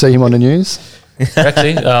 See him on the news?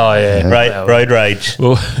 Rexy? Oh, yeah. Road rage.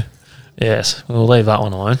 Well, yes, we'll leave that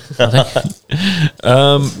one alone, I think.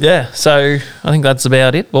 So I think that's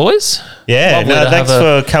about it, boys. Yeah, Lovely to thanks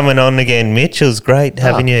have for coming on again, Mitch. It was great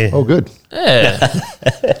having you. Oh, good. Yeah.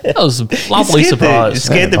 That was a lovely surprise. You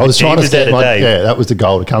scared the I was trying to bejeebers out scare of Dave. that was the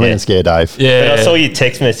goal, to come in and scare Dave. Yeah. But I saw your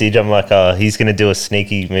text message. I'm like, oh, he's going to do a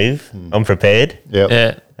sneaky move. I'm prepared.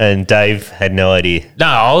 Yeah. And Dave had no idea. No,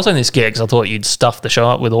 I was only scared because I thought you'd stuff the show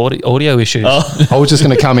up with audio issues. Oh. I was just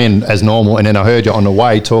going to come in as normal, and then I heard you on the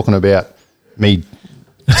way talking about me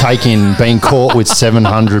being caught with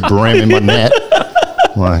 700 bream in my net.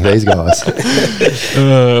 Like these guys.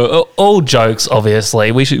 All jokes,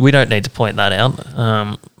 obviously. We don't need to point that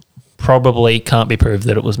out. Probably can't be proved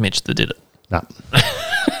that it was Mitch that did it. No.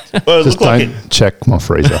 Well, Just don't check my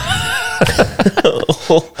freezer.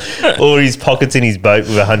 or his pockets in his boat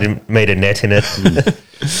with a 100 metre net in it.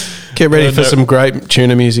 Get ready for some great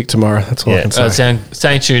tuna music tomorrow. That's all I can say.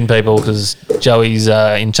 Stay tuned, people, because Joey's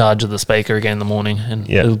in charge of the speaker again in the morning, and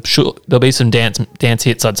there'll be some dance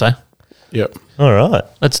hits, I'd say. Yep. All right.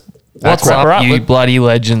 What's up, you bloody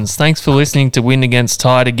legends? Thanks for listening to Win Against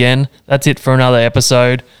Tide again. That's it for another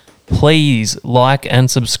episode. Please like and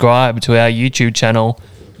subscribe to our YouTube channel.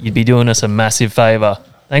 You'd be doing us a massive favour.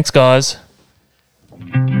 Thanks, guys.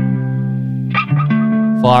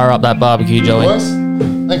 Fire up that barbecue, Joey.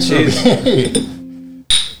 Thanks for